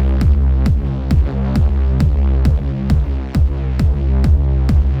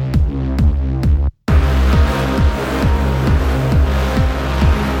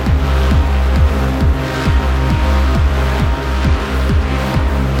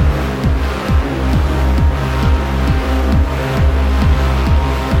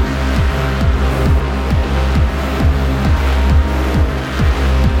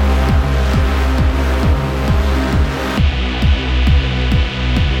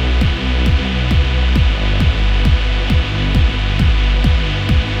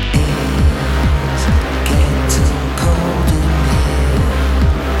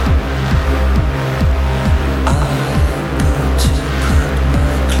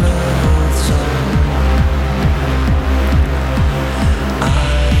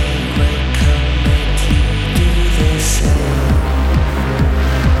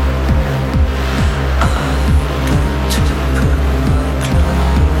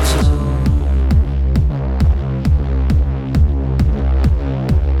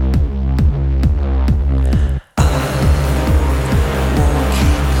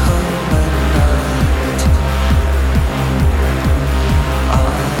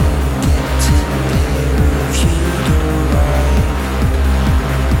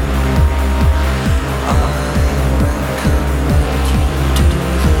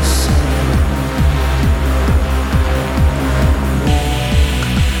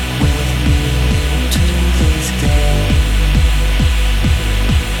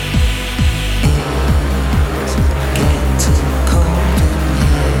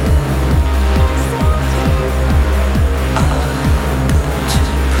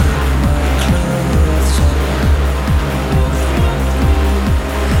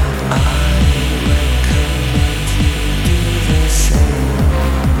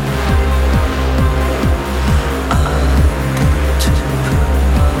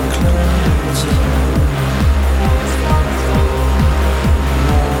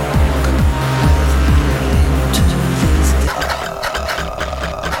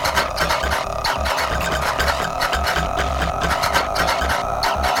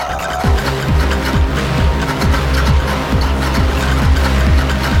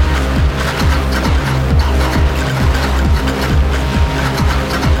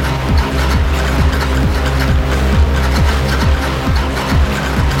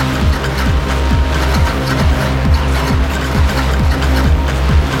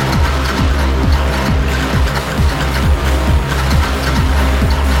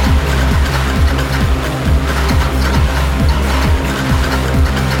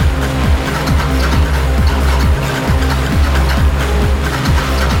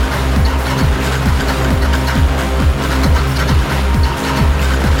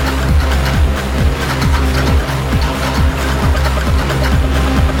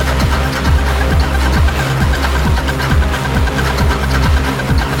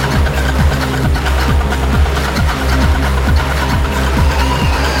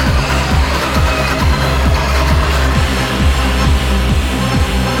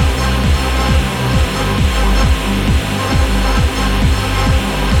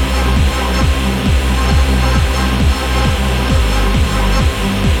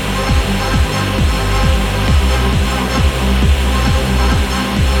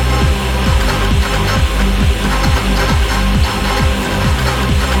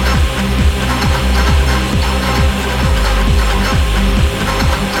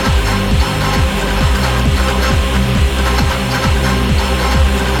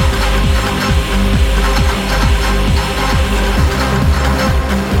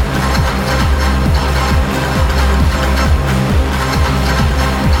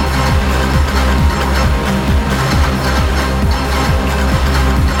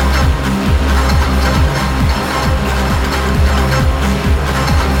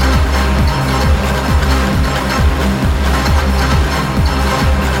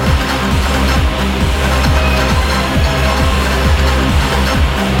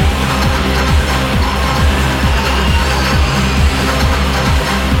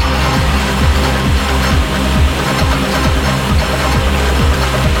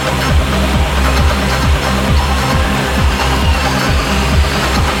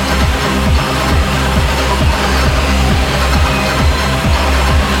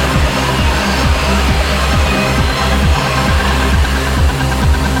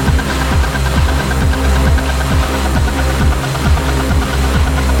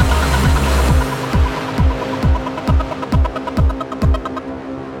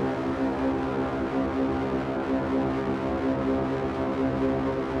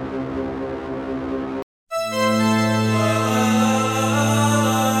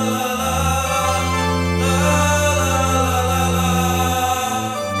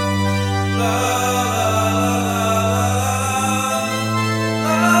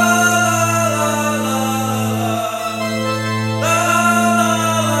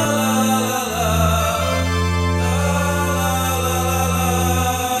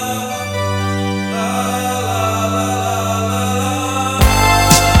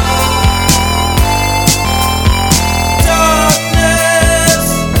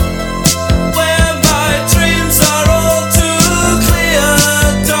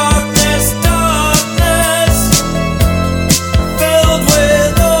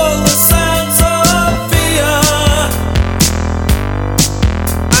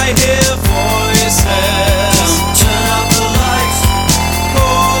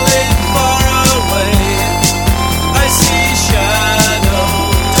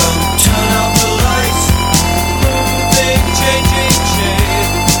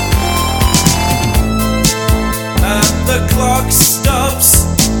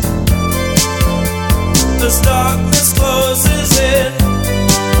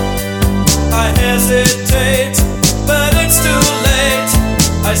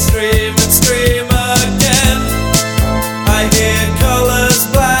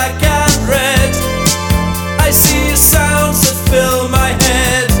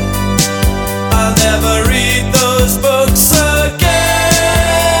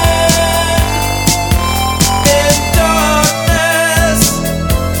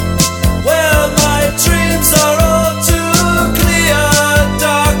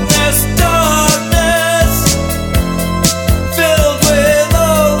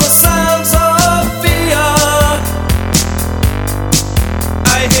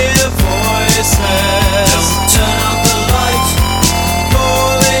 I hear voices. Don't turn out the light,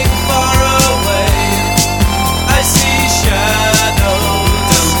 calling far away. I see shadows.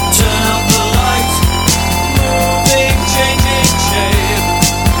 Don't turn out the light, moving, changing shape.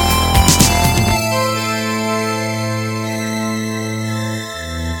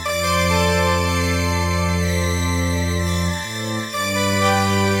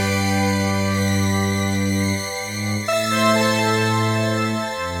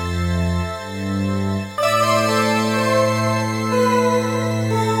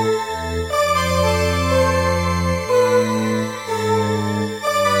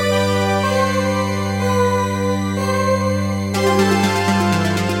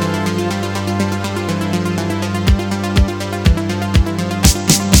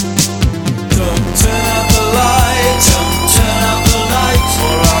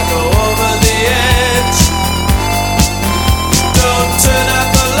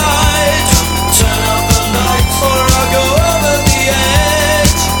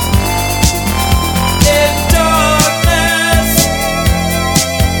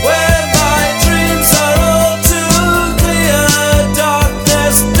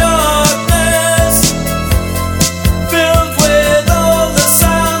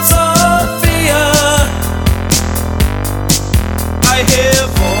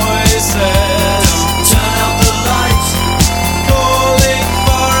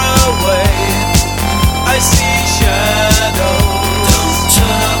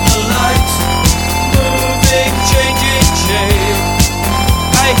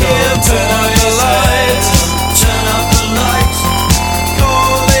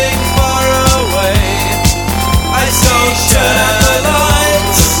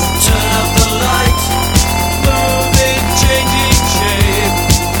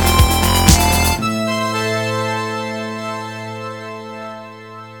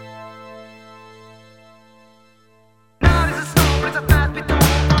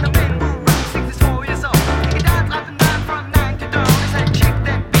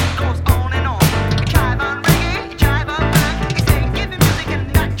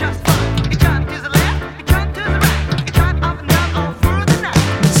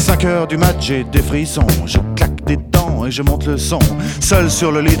 Du match, j'ai des frissons, je claque des dents et je monte le son. Seul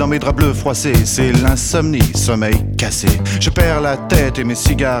sur le lit dans mes draps bleus froissés, c'est l'insomnie, sommeil cassé. Je perds la tête et mes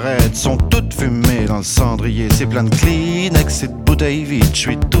cigarettes sont toutes fumées dans le cendrier. C'est plein de Kleenex et de bouteilles vides, je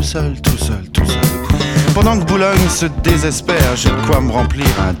suis tout seul, tout seul, tout seul. Pendant que Boulogne se désespère, j'ai de quoi me remplir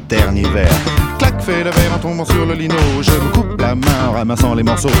un dernier verre. Clac, fait le verre en tombant sur le lino. Je me coupe la main en ramassant les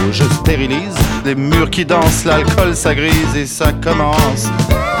morceaux. Je stérilise les murs qui dansent, l'alcool ça grise et ça commence.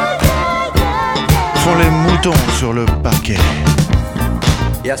 Font les moutons sur le parquet.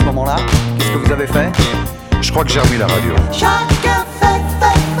 Et à ce moment-là, qu'est-ce que vous avez fait? Je crois que j'ai remis la radio. Chacun fait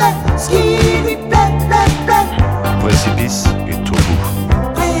ce qui lui plaît, plaît, plaît. Précipice et tout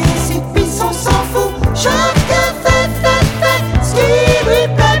bout. Précipice, on s'en fout. Chacun fait ce qui lui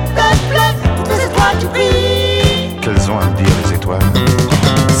plaît, plaît, plaît. Toutes les étoiles qui brillent. Qu'elles ont à me dire les étoiles?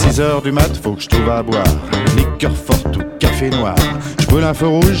 6h du mat, faut que je trouve à boire. Liqueur forte ou café noir. Je brûle un feu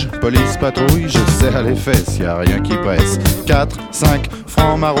rouge, police patrouille. Je serre les fesses, y a rien qui presse. 4, 5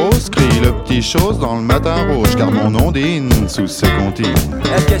 francs maros, crie le petit chose dans le matin rouge. Car mon ondine sous ses comptines.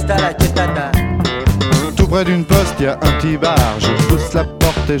 Tout près d'une poste, y a un petit bar. Je pousse la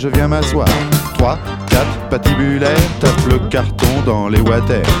porte et je viens m'asseoir. 3, 4 patibulaires, tape le carton dans les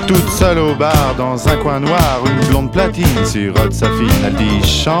water. Toute seule au bar, dans un coin noir, une blonde platine sirote sa fine. Elle dit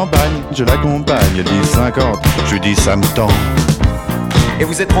champagne, je l'accompagne. Elle dit 50, je lui dis ça me tend. Et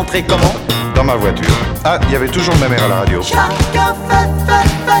vous êtes rentré comment? Dans ma voiture. Ah, il y avait toujours ma mère à la radio. Chacun fait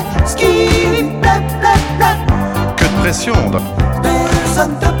ce qui lui plaît, plaît, plaît. Que de pression,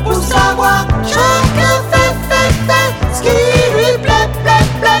 Personne te pousse à voir. Chacun fait ce qui lui plaît, plaît,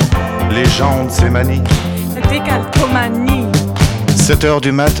 plaît. Légende, c'est manie. Décalcomanie. 7h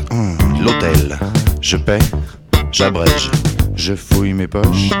du mat, l'hôtel. Je paie, j'abrège, je fouille mes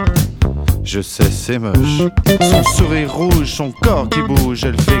poches. Je sais, c'est moche. Son sourire rouge, son corps qui bouge,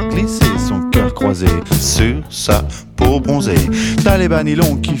 elle fait glisser son cœur croisé sur sa peau bronzée. T'as les bas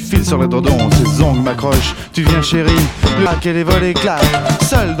nylons qui filent sur le dodon, ses ongles m'accrochent. Tu viens chérie, le hack et les volets claquent.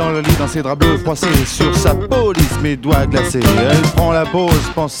 Seule dans le lit, dans ses draps bleus froissés, sur sa peau lisse, mes doigts glacés. Elle prend la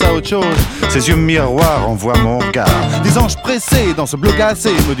pause, pense à autre chose. Ses yeux miroirs envoient mon regard. Des anges pressés dans ce bloc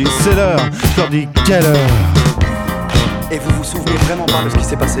cassé me disent c'est l'heure. Je leur dis quelle heure. Et vous vous souvenez vraiment pas de ce qui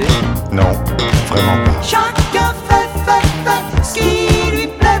s'est passé? Non, vraiment pas. Chacun fait ce qui lui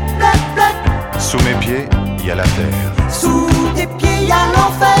plaît, plaît, plaît. Sous mes pieds, il y a la terre. Sous tes pieds, y a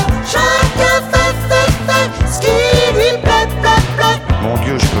l'enfer. Chacun fait ce qui lui plaît, plaît, plaît. Mon Dieu,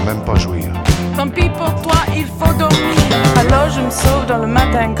 Dieu, je peux même pas jouir. Tant pis pour toi, il faut dormir. Alors je me sauve dans le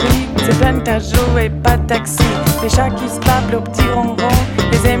matin gris. C'est peine à jouer, pas de taxi. Les chats qui se tapent au petit ronron.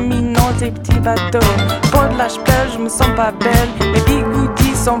 Les éminents, les petits bateaux. Pour de l'âge pleure, je me sens pas belle. Les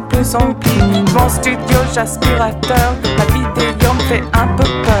bigoudis sont plus remplis. Mon studio, j'aspirateur. La vidéo me fait un peu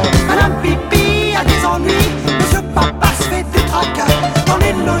peur. Madame Pipi a des ennuis. Monsieur Papa se fait du tracas. Dans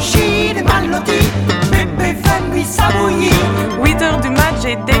les logis, les mal lotis. Bébé fait nuit s'abouillir. 8h du mat,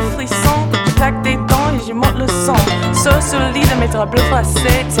 j'ai des frissons. Je claque des dents et je monte le son. Sur le lit de mes draps bleus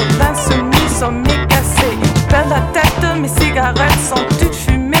froissés. Ces insoumis sont mécassés. Je perds la tête, mes cigarettes sont toutes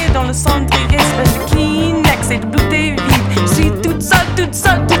fumées dans le cendrier. Espèce de Kleenex et de bouteilles vides. Je suis toute seule, toute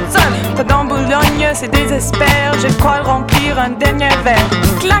seule, toute seule. Pas dans Boulogne, c'est désespère. Je crois remplir un dernier verre.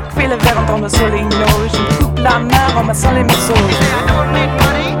 Clac, fais le verre en tombant sur les noix. Je me coupe la main en massant les morceaux. I don't need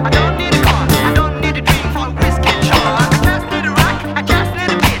money, I don't need a car, I don't need a dream for whiskey and sugar. I just need a rock, I just need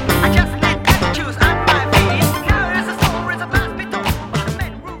a beat, I just need tattoos on my feet. Now is a soul, is a blast beton, but the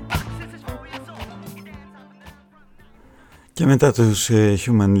main room box is for your soul. Και μετά τους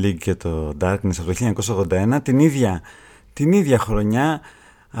Human League και το Darkness από το 1981, την ίδια χρονιά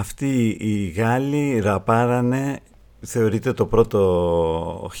αυτοί οι Γάλλοι ραπάρανε, θεωρείται το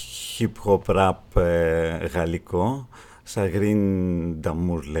πρώτο hip hop rap γαλλικό, Chagrin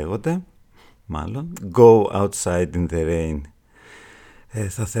d'amour λέγονται, μάλλον, Go Outside in the Rain.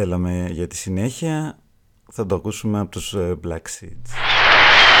 Θα θέλαμε για τη συνέχεια, θα το ακούσουμε από τους Black Seeds.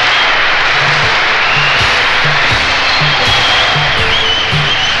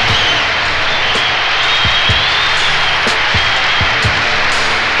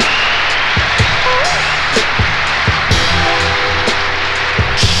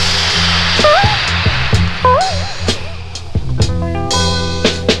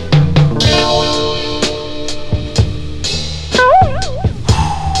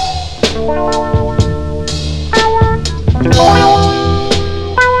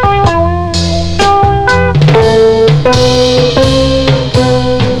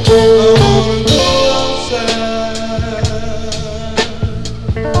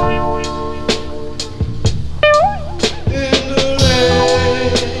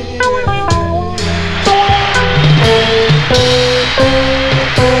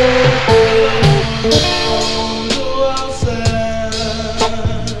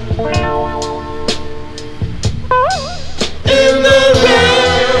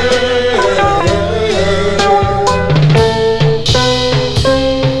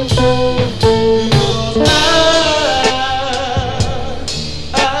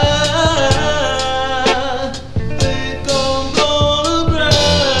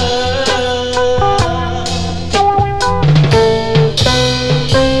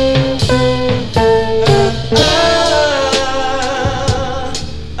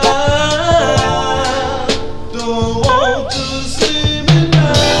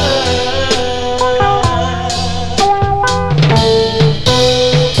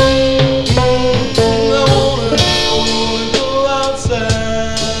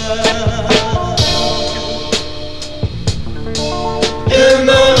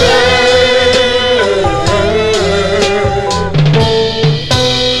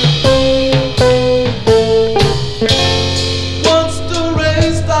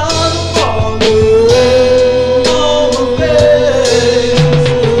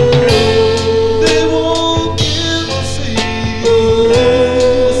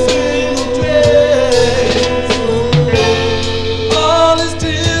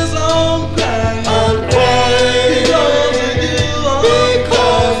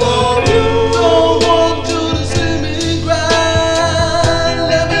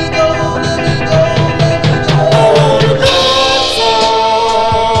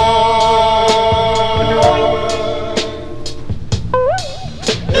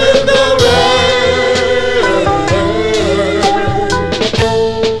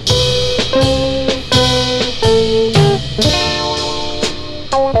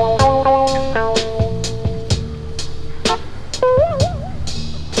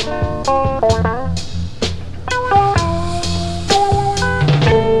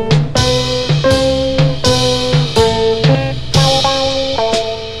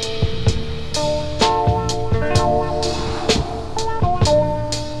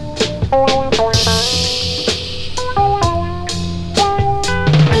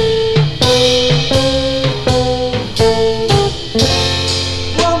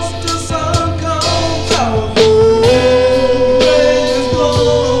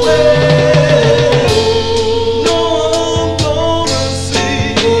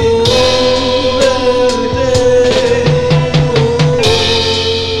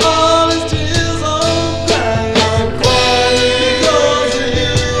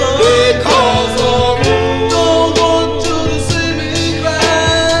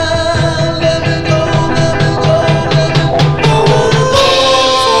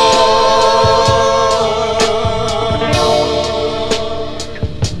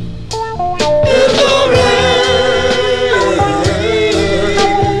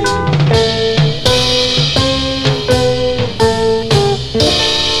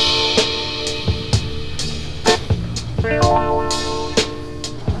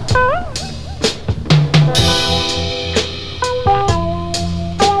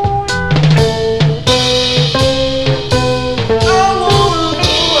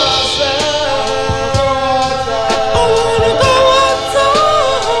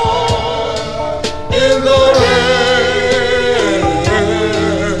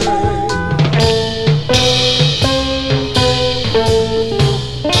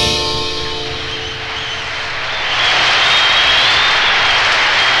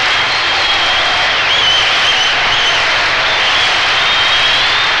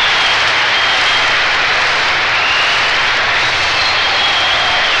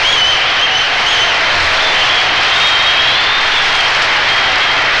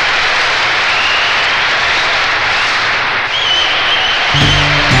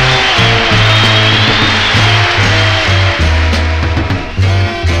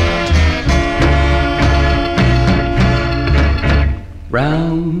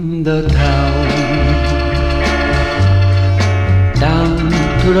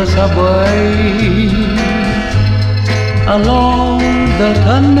 subway, along the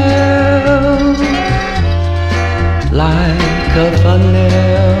tunnel, like a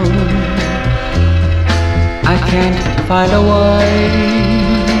funnel. I can't find a way.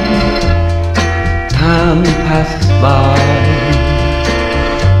 Time passes by.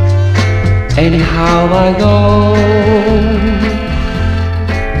 Anyhow I go.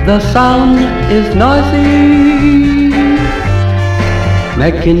 The sound is noisy,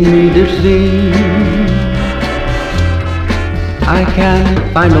 making me dizzy. I can't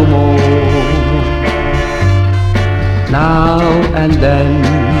find no more. Now and then,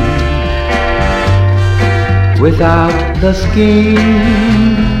 without the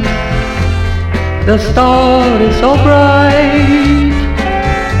scheme, the star is so bright,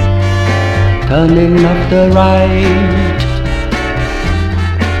 turning left to right.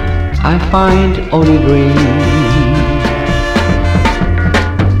 I find only green.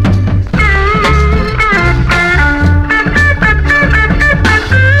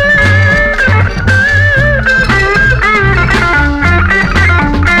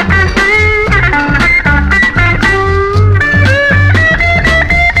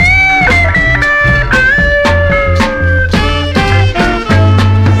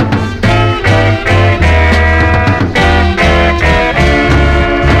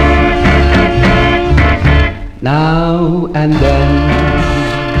 Now and then,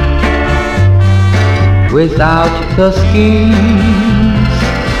 without the schemes,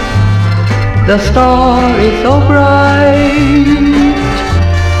 the star is so bright,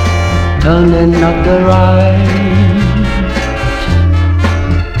 turning up the right.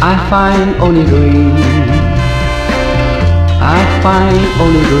 I find only green. I find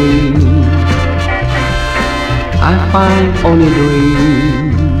only green. I find only green.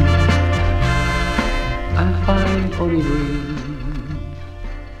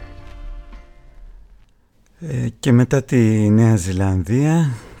 Και μετά τη Νέα Ζηλανδία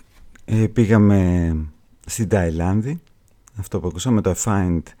πήγαμε στην Ταϊλάνδη. Αυτό που ακούσαμε, το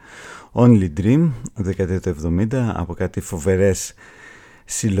Find Only Dream, δεκαετία του 70, από κάτι φοβερές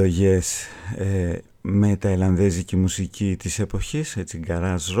συλλογές με ταϊλανδέζικη μουσική της εποχής, έτσι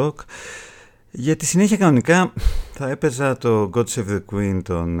garage rock. Για τη συνέχεια κανονικά θα έπαιζα το God Save the Queen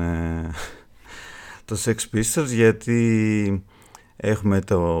το Sex Pistols, γιατί έχουμε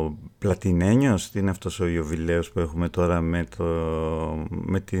το Πλατινένιος, τι είναι αυτός ο ιωβιλέος που έχουμε τώρα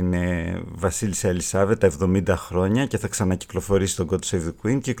με την Βασίλισσα Ελισάβετ, τα 70 χρόνια, και θα ξανακυκλοφορήσει το God Save the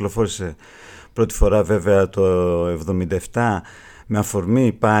Queen. Κυκλοφόρησε πρώτη φορά βέβαια το 77 με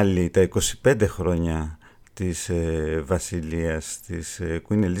αφορμή πάλι τα 25 χρόνια της βασιλείας της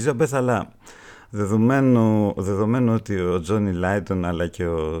Queen Elizabeth, αλλά δεδομένου ότι ο Johnny Lydon αλλά και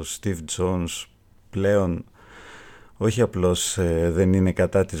ο Steve Jones πλέον όχι απλώς δεν είναι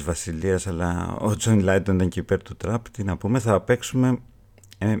κατά της βασιλείας, αλλά ο Johnny Lydon ήταν και υπέρ του τραπ, τι να πούμε, θα παίξουμε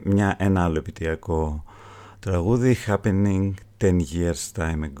ένα άλλο επιτυχιακό τραγούδι, Happening 10 Years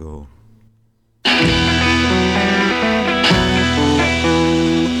Time Ago.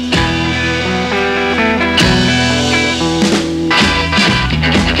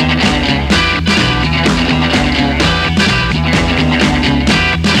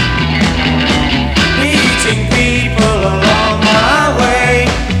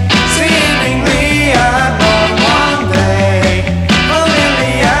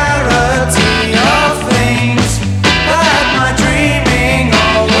 That my dreaming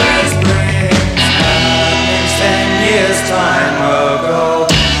always brings back.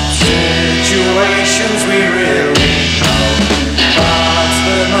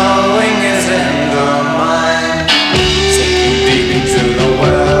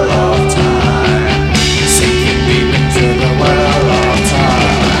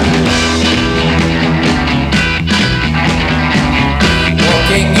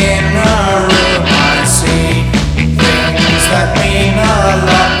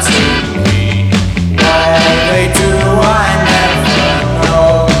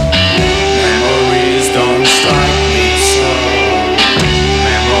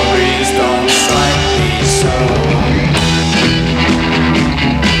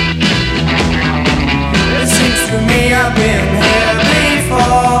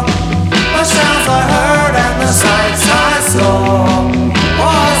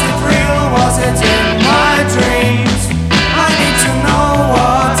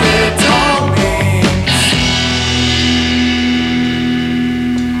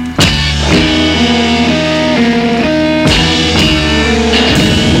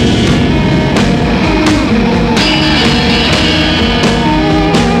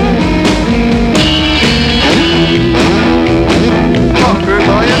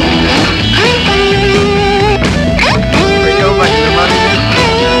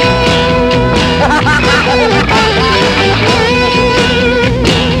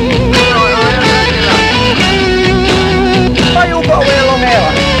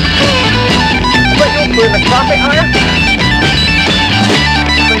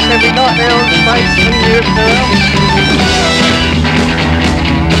 hills facing Newbury.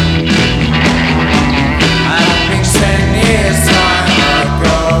 I think 10 years time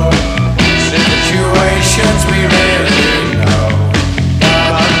ago, situations we really know,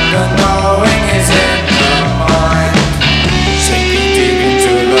 but the knowing is in the mind, sinking deep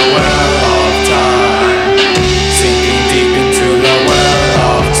into the well of time, sinking deep into the well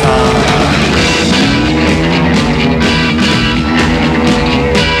of time.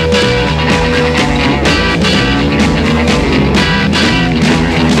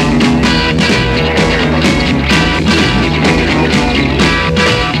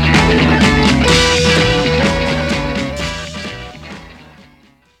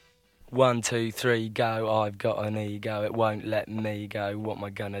 One, two, three, go, I've got an ego, it won't let me go, what am I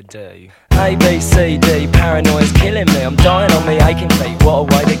gonna do? A, B, C, D, paranoia's killing me, I'm dying on me aching feet, what a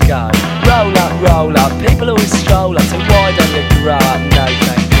way to go. Roll up, people always stroll up, so why don't you grow up, no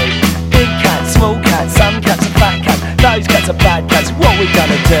thank you. Big cat, small cat, some cats are fat cats, those cats are bad cats, what we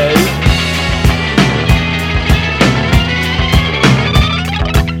gonna do?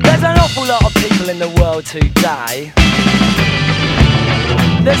 There's an awful lot of people in the world today.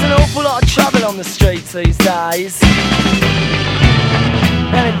 There's an awful lot of trouble on the streets these days,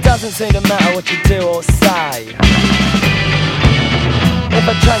 and it doesn't seem to matter what you do or say. If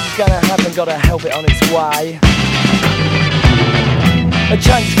a change is gonna happen, gotta help it on its way. A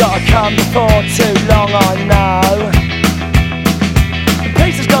change has gotta come before too long, I know. The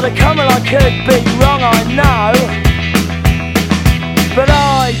peace has gotta come and I could be wrong, I know. But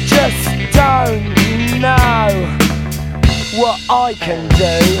I just don't know what I can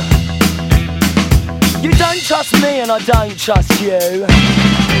do. You don't trust me and I don't trust you.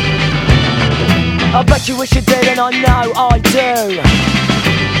 I bet you wish you did and I know I do.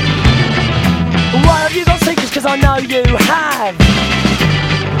 Why have you got secrets? Cause I know you have.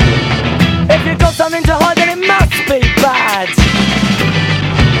 If you've got something to hide then it must be bad.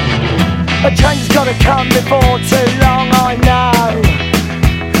 A change has gotta come before too long, I know.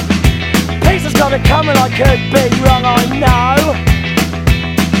 Peace has gotta come and I could be wrong, I know.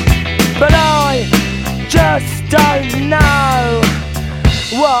 But I just don't know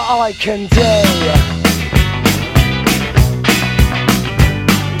what I can do.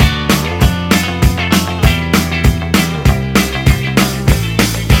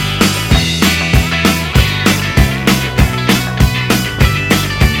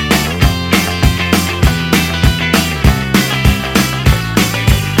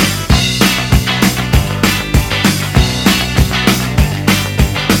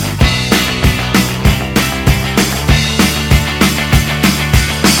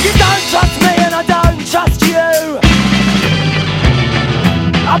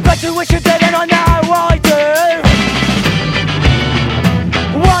 I bet you wish you did and I know I do.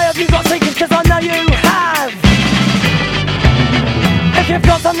 Why have you got secrets? Cause I know you have. If you've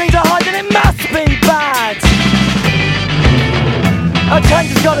got something to hide then it must be bad. A change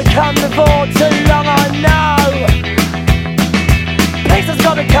has gotta come before too long, I know. Peace has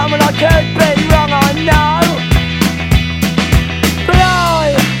gotta come and I could be wrong, I know. But I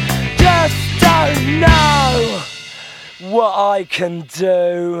just don't know what I can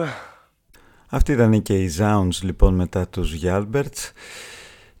do. Αυτή ήταν και οι Zounds λοιπόν μετά τους Yalberts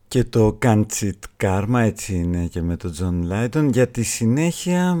και το Can't Cheat Karma, έτσι είναι και με τον John Lydon. Για τη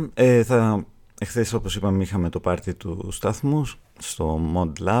συνέχεια εχθές όπως είπαμε είχαμε το πάρτι του σταθμού στο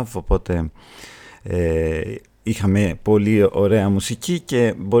Mod Love, οπότε είχαμε πολύ ωραία μουσική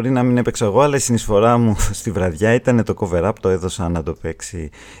και μπορεί να μην έπαιξα εγώ, αλλά η συνεισφορά μου στη βραδιά ήταν το cover up, το έδωσα να το παίξει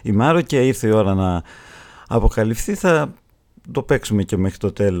η Μάρο και ήρθε η ώρα να αποκαλυφθεί. Θα το παίξουμε και μέχρι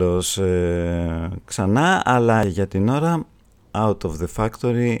το τέλος ξανά, αλλά για την ώρα Out of the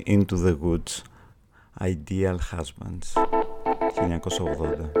Factory Into the Woods, Ideal Husbands,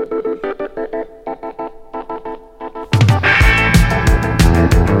 1980.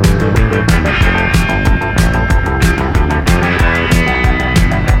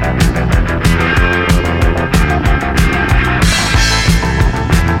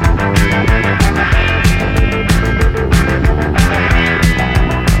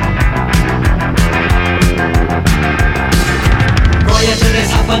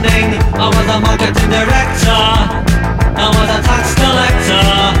 I was a marketing director, I was a tax collector,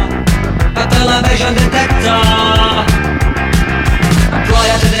 a television detector.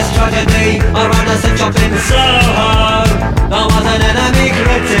 Prior to this tragedy, I ran a sex shop in Soho. I was an enemy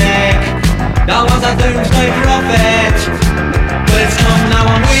critic, I was a doomsday prophet. But it's come now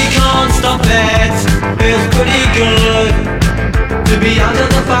and we can't stop it. Feels pretty good to be out of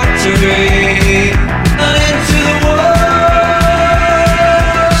the factory and into the world.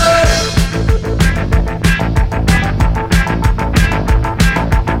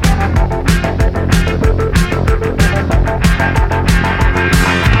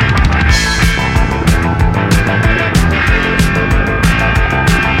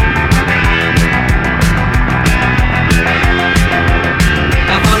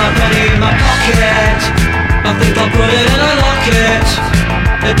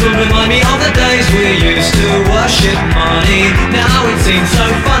 It will remind me of the days we used to worship money. Now it seems so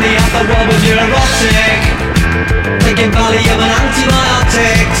funny at the world was neurotic, taking Valium and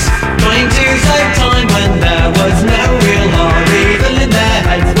antibiotics, trying to save time when there was no real hurry, filling their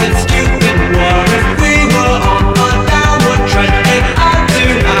heads with stupid worries. We were on a downward trend, it had to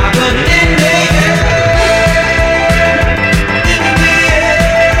happen in the end.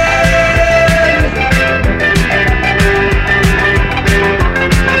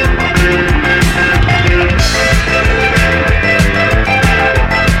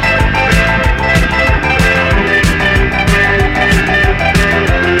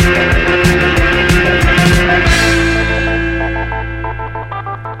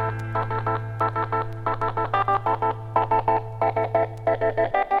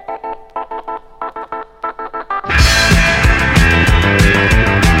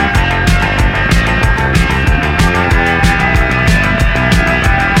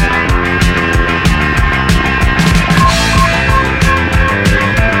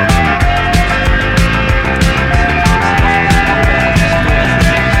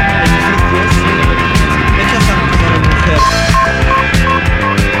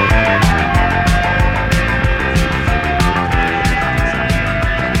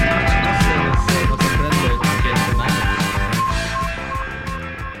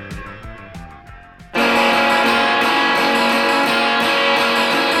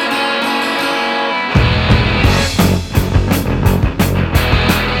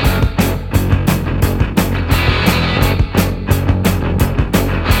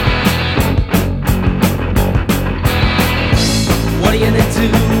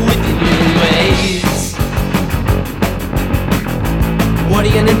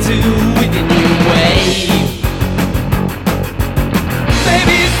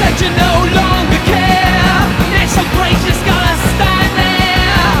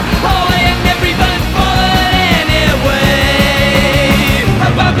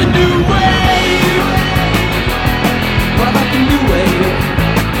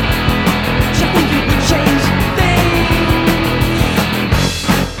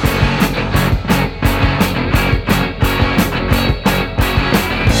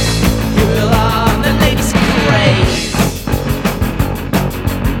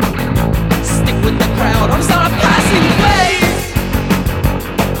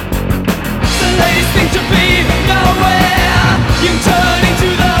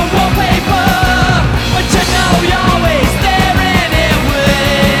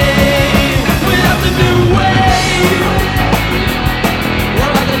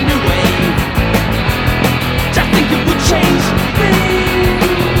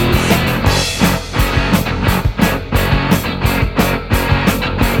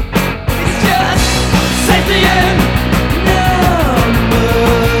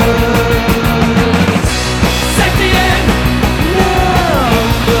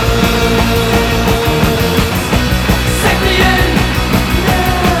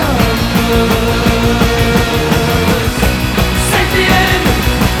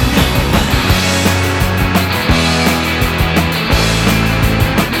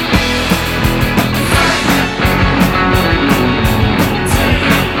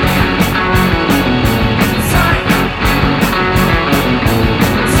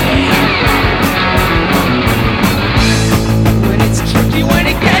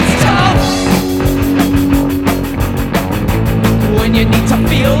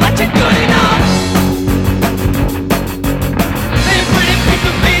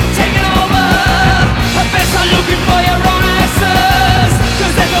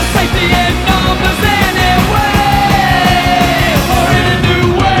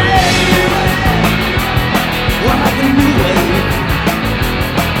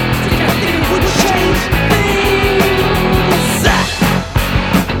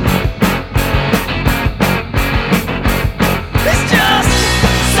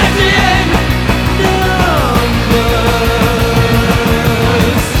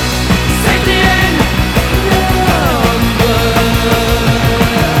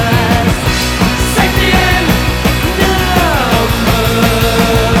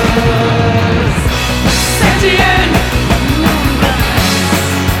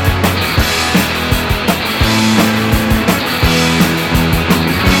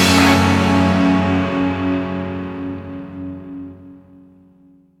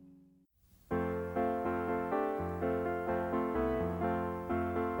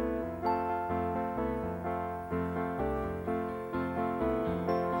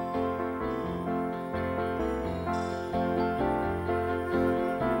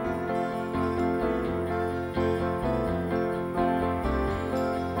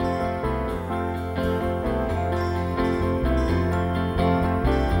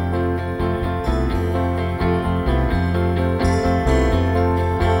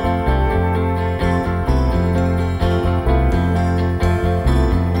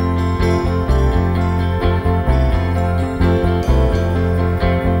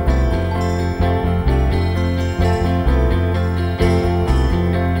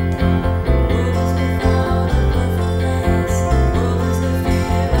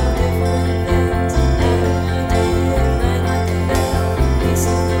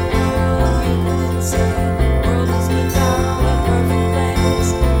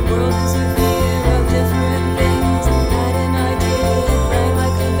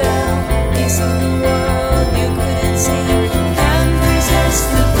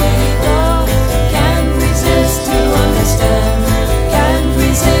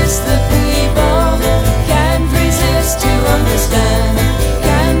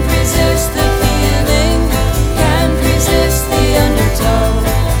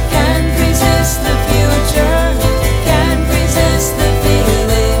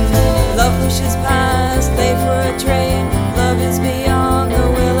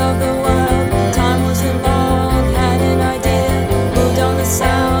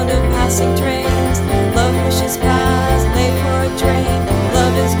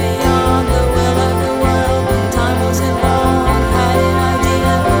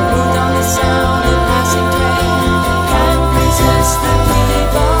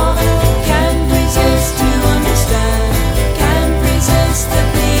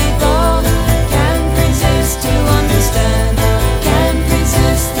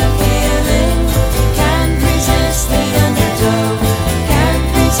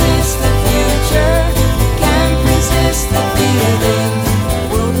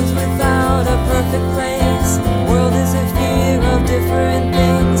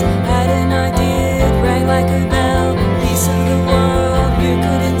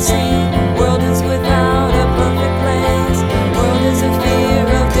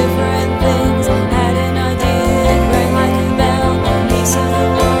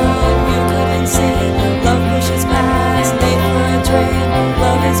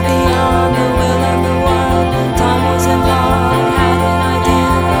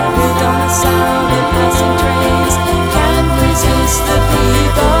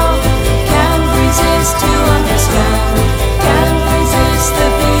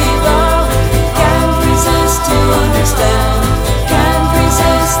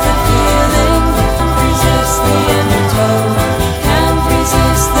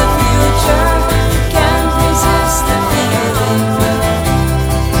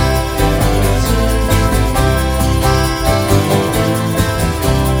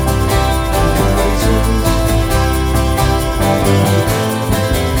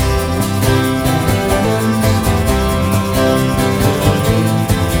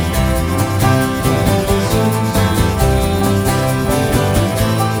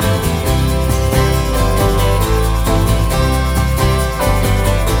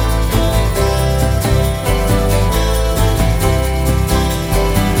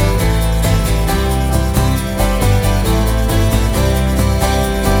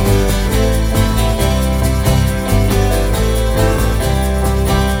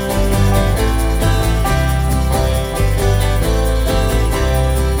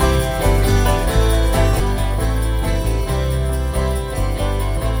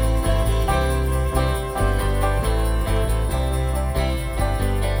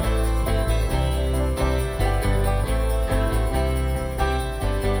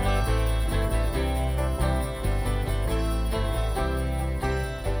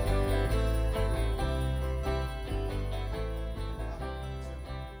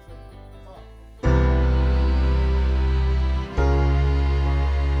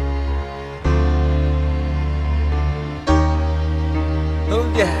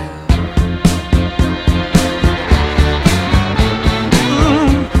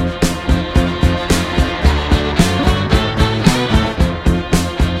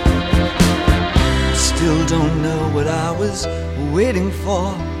 don't know what I was waiting for,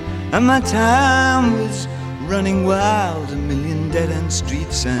 and my time was running wild, a million dead-end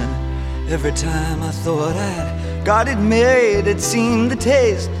streets, and every time I thought I'd got it made, it seemed the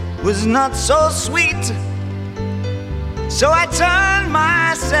taste was not so sweet. So I turned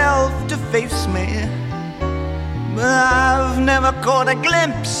myself to face me, but I've never caught a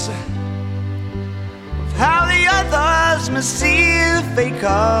glimpse of how the others must see the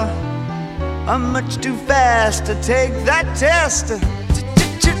faker. I'm much too fast to take that test.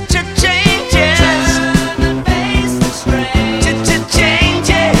 Changes.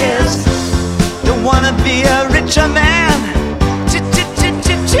 Changes. Don't wanna be a richer man.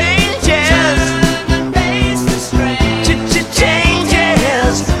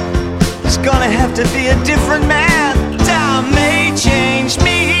 Changes. It's gonna have to be a different man. Time may change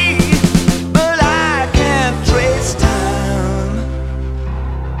me, but I can't trace time.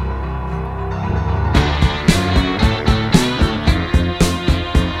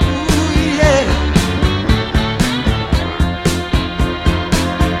 Ooh, yeah.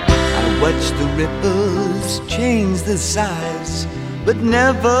 I watch the ripples change the size, but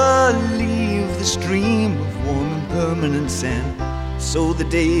never leave the stream of warm and permanent sand. So the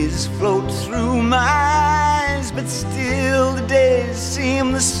days float through my eyes, but still the days seem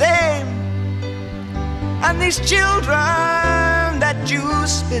the same. And these children that you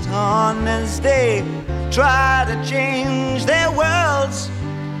spit on as they try to change their worlds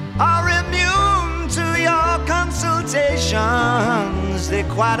are immune to your consultations.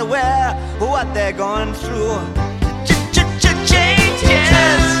 They're quite aware of what they're going through.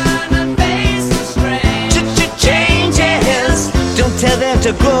 Changes. Don't tell them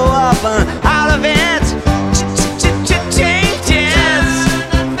to grow up out of it.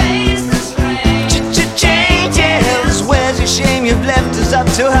 Changes. Where's your shame? You've left us up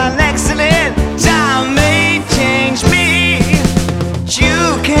to our necks in it. Time may change me, but you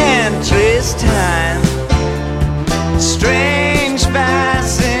can't trace time. Strange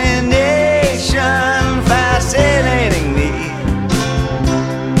fascination fascinating me.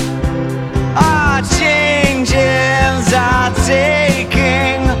 Our changes are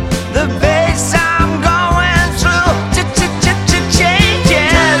taking the pace I'm going through.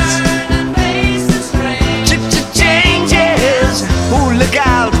 Changes. Changes. Ooh, look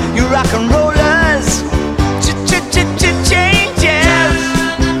out, you rock and rollers. Changes.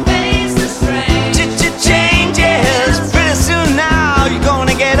 Changes. Pretty soon now you're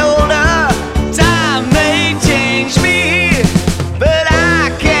gonna get older. Time may change me, but I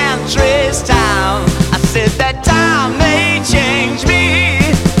can't trace time. I said that time may change me,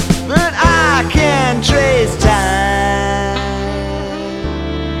 but I can't trace time.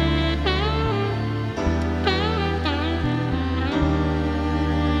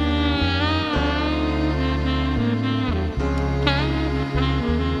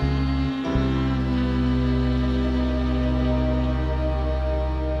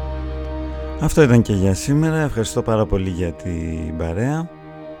 Αυτό ήταν και για σήμερα. Ευχαριστώ πάρα πολύ για την παρέα.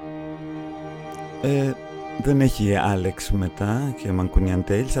 Δεν έχει Alex μετά και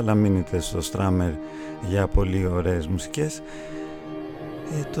Mutantes, αλλά μείνετε στο Strammer για πολύ ωραίες μουσικές.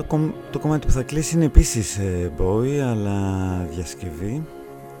 Το κομμάτι που θα κλείσει είναι επίσης Boy, αλλά διασκευή.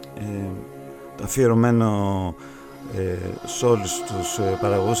 Αφιερωμένο σε όλους τους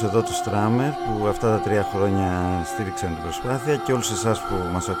παραγωγούς εδώ του Strammer που αυτά τα 3 χρόνια στήριξαν την προσπάθεια και όλους εσάς που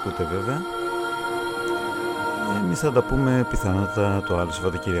μας ακούτε βέβαια. Εμείς θα τα πούμε πιθανότατα το άλλο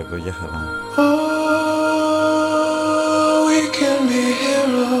Σαββατοκύριακο. Γεια χαρά. We can be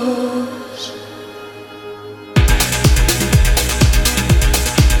heroes.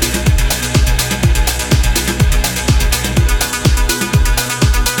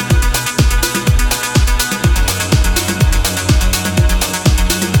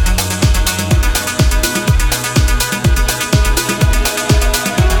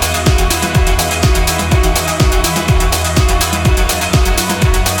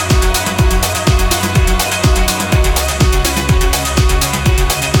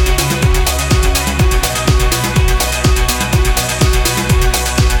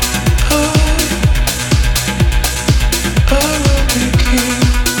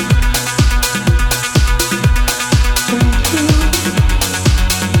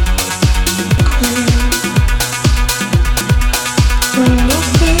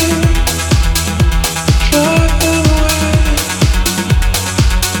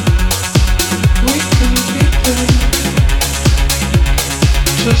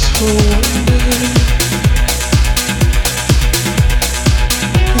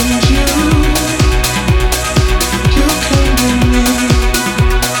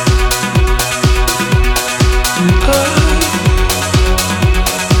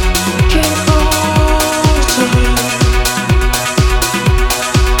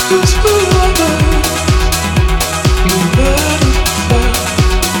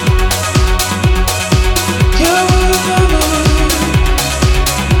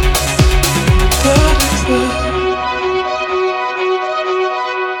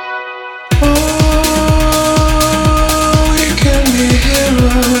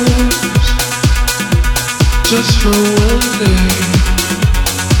 for one day.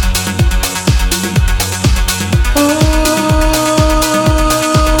 Oh,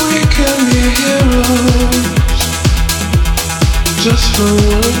 we can be heroes just for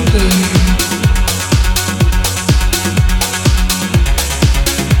one day.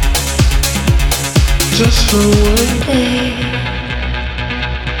 Just for one day.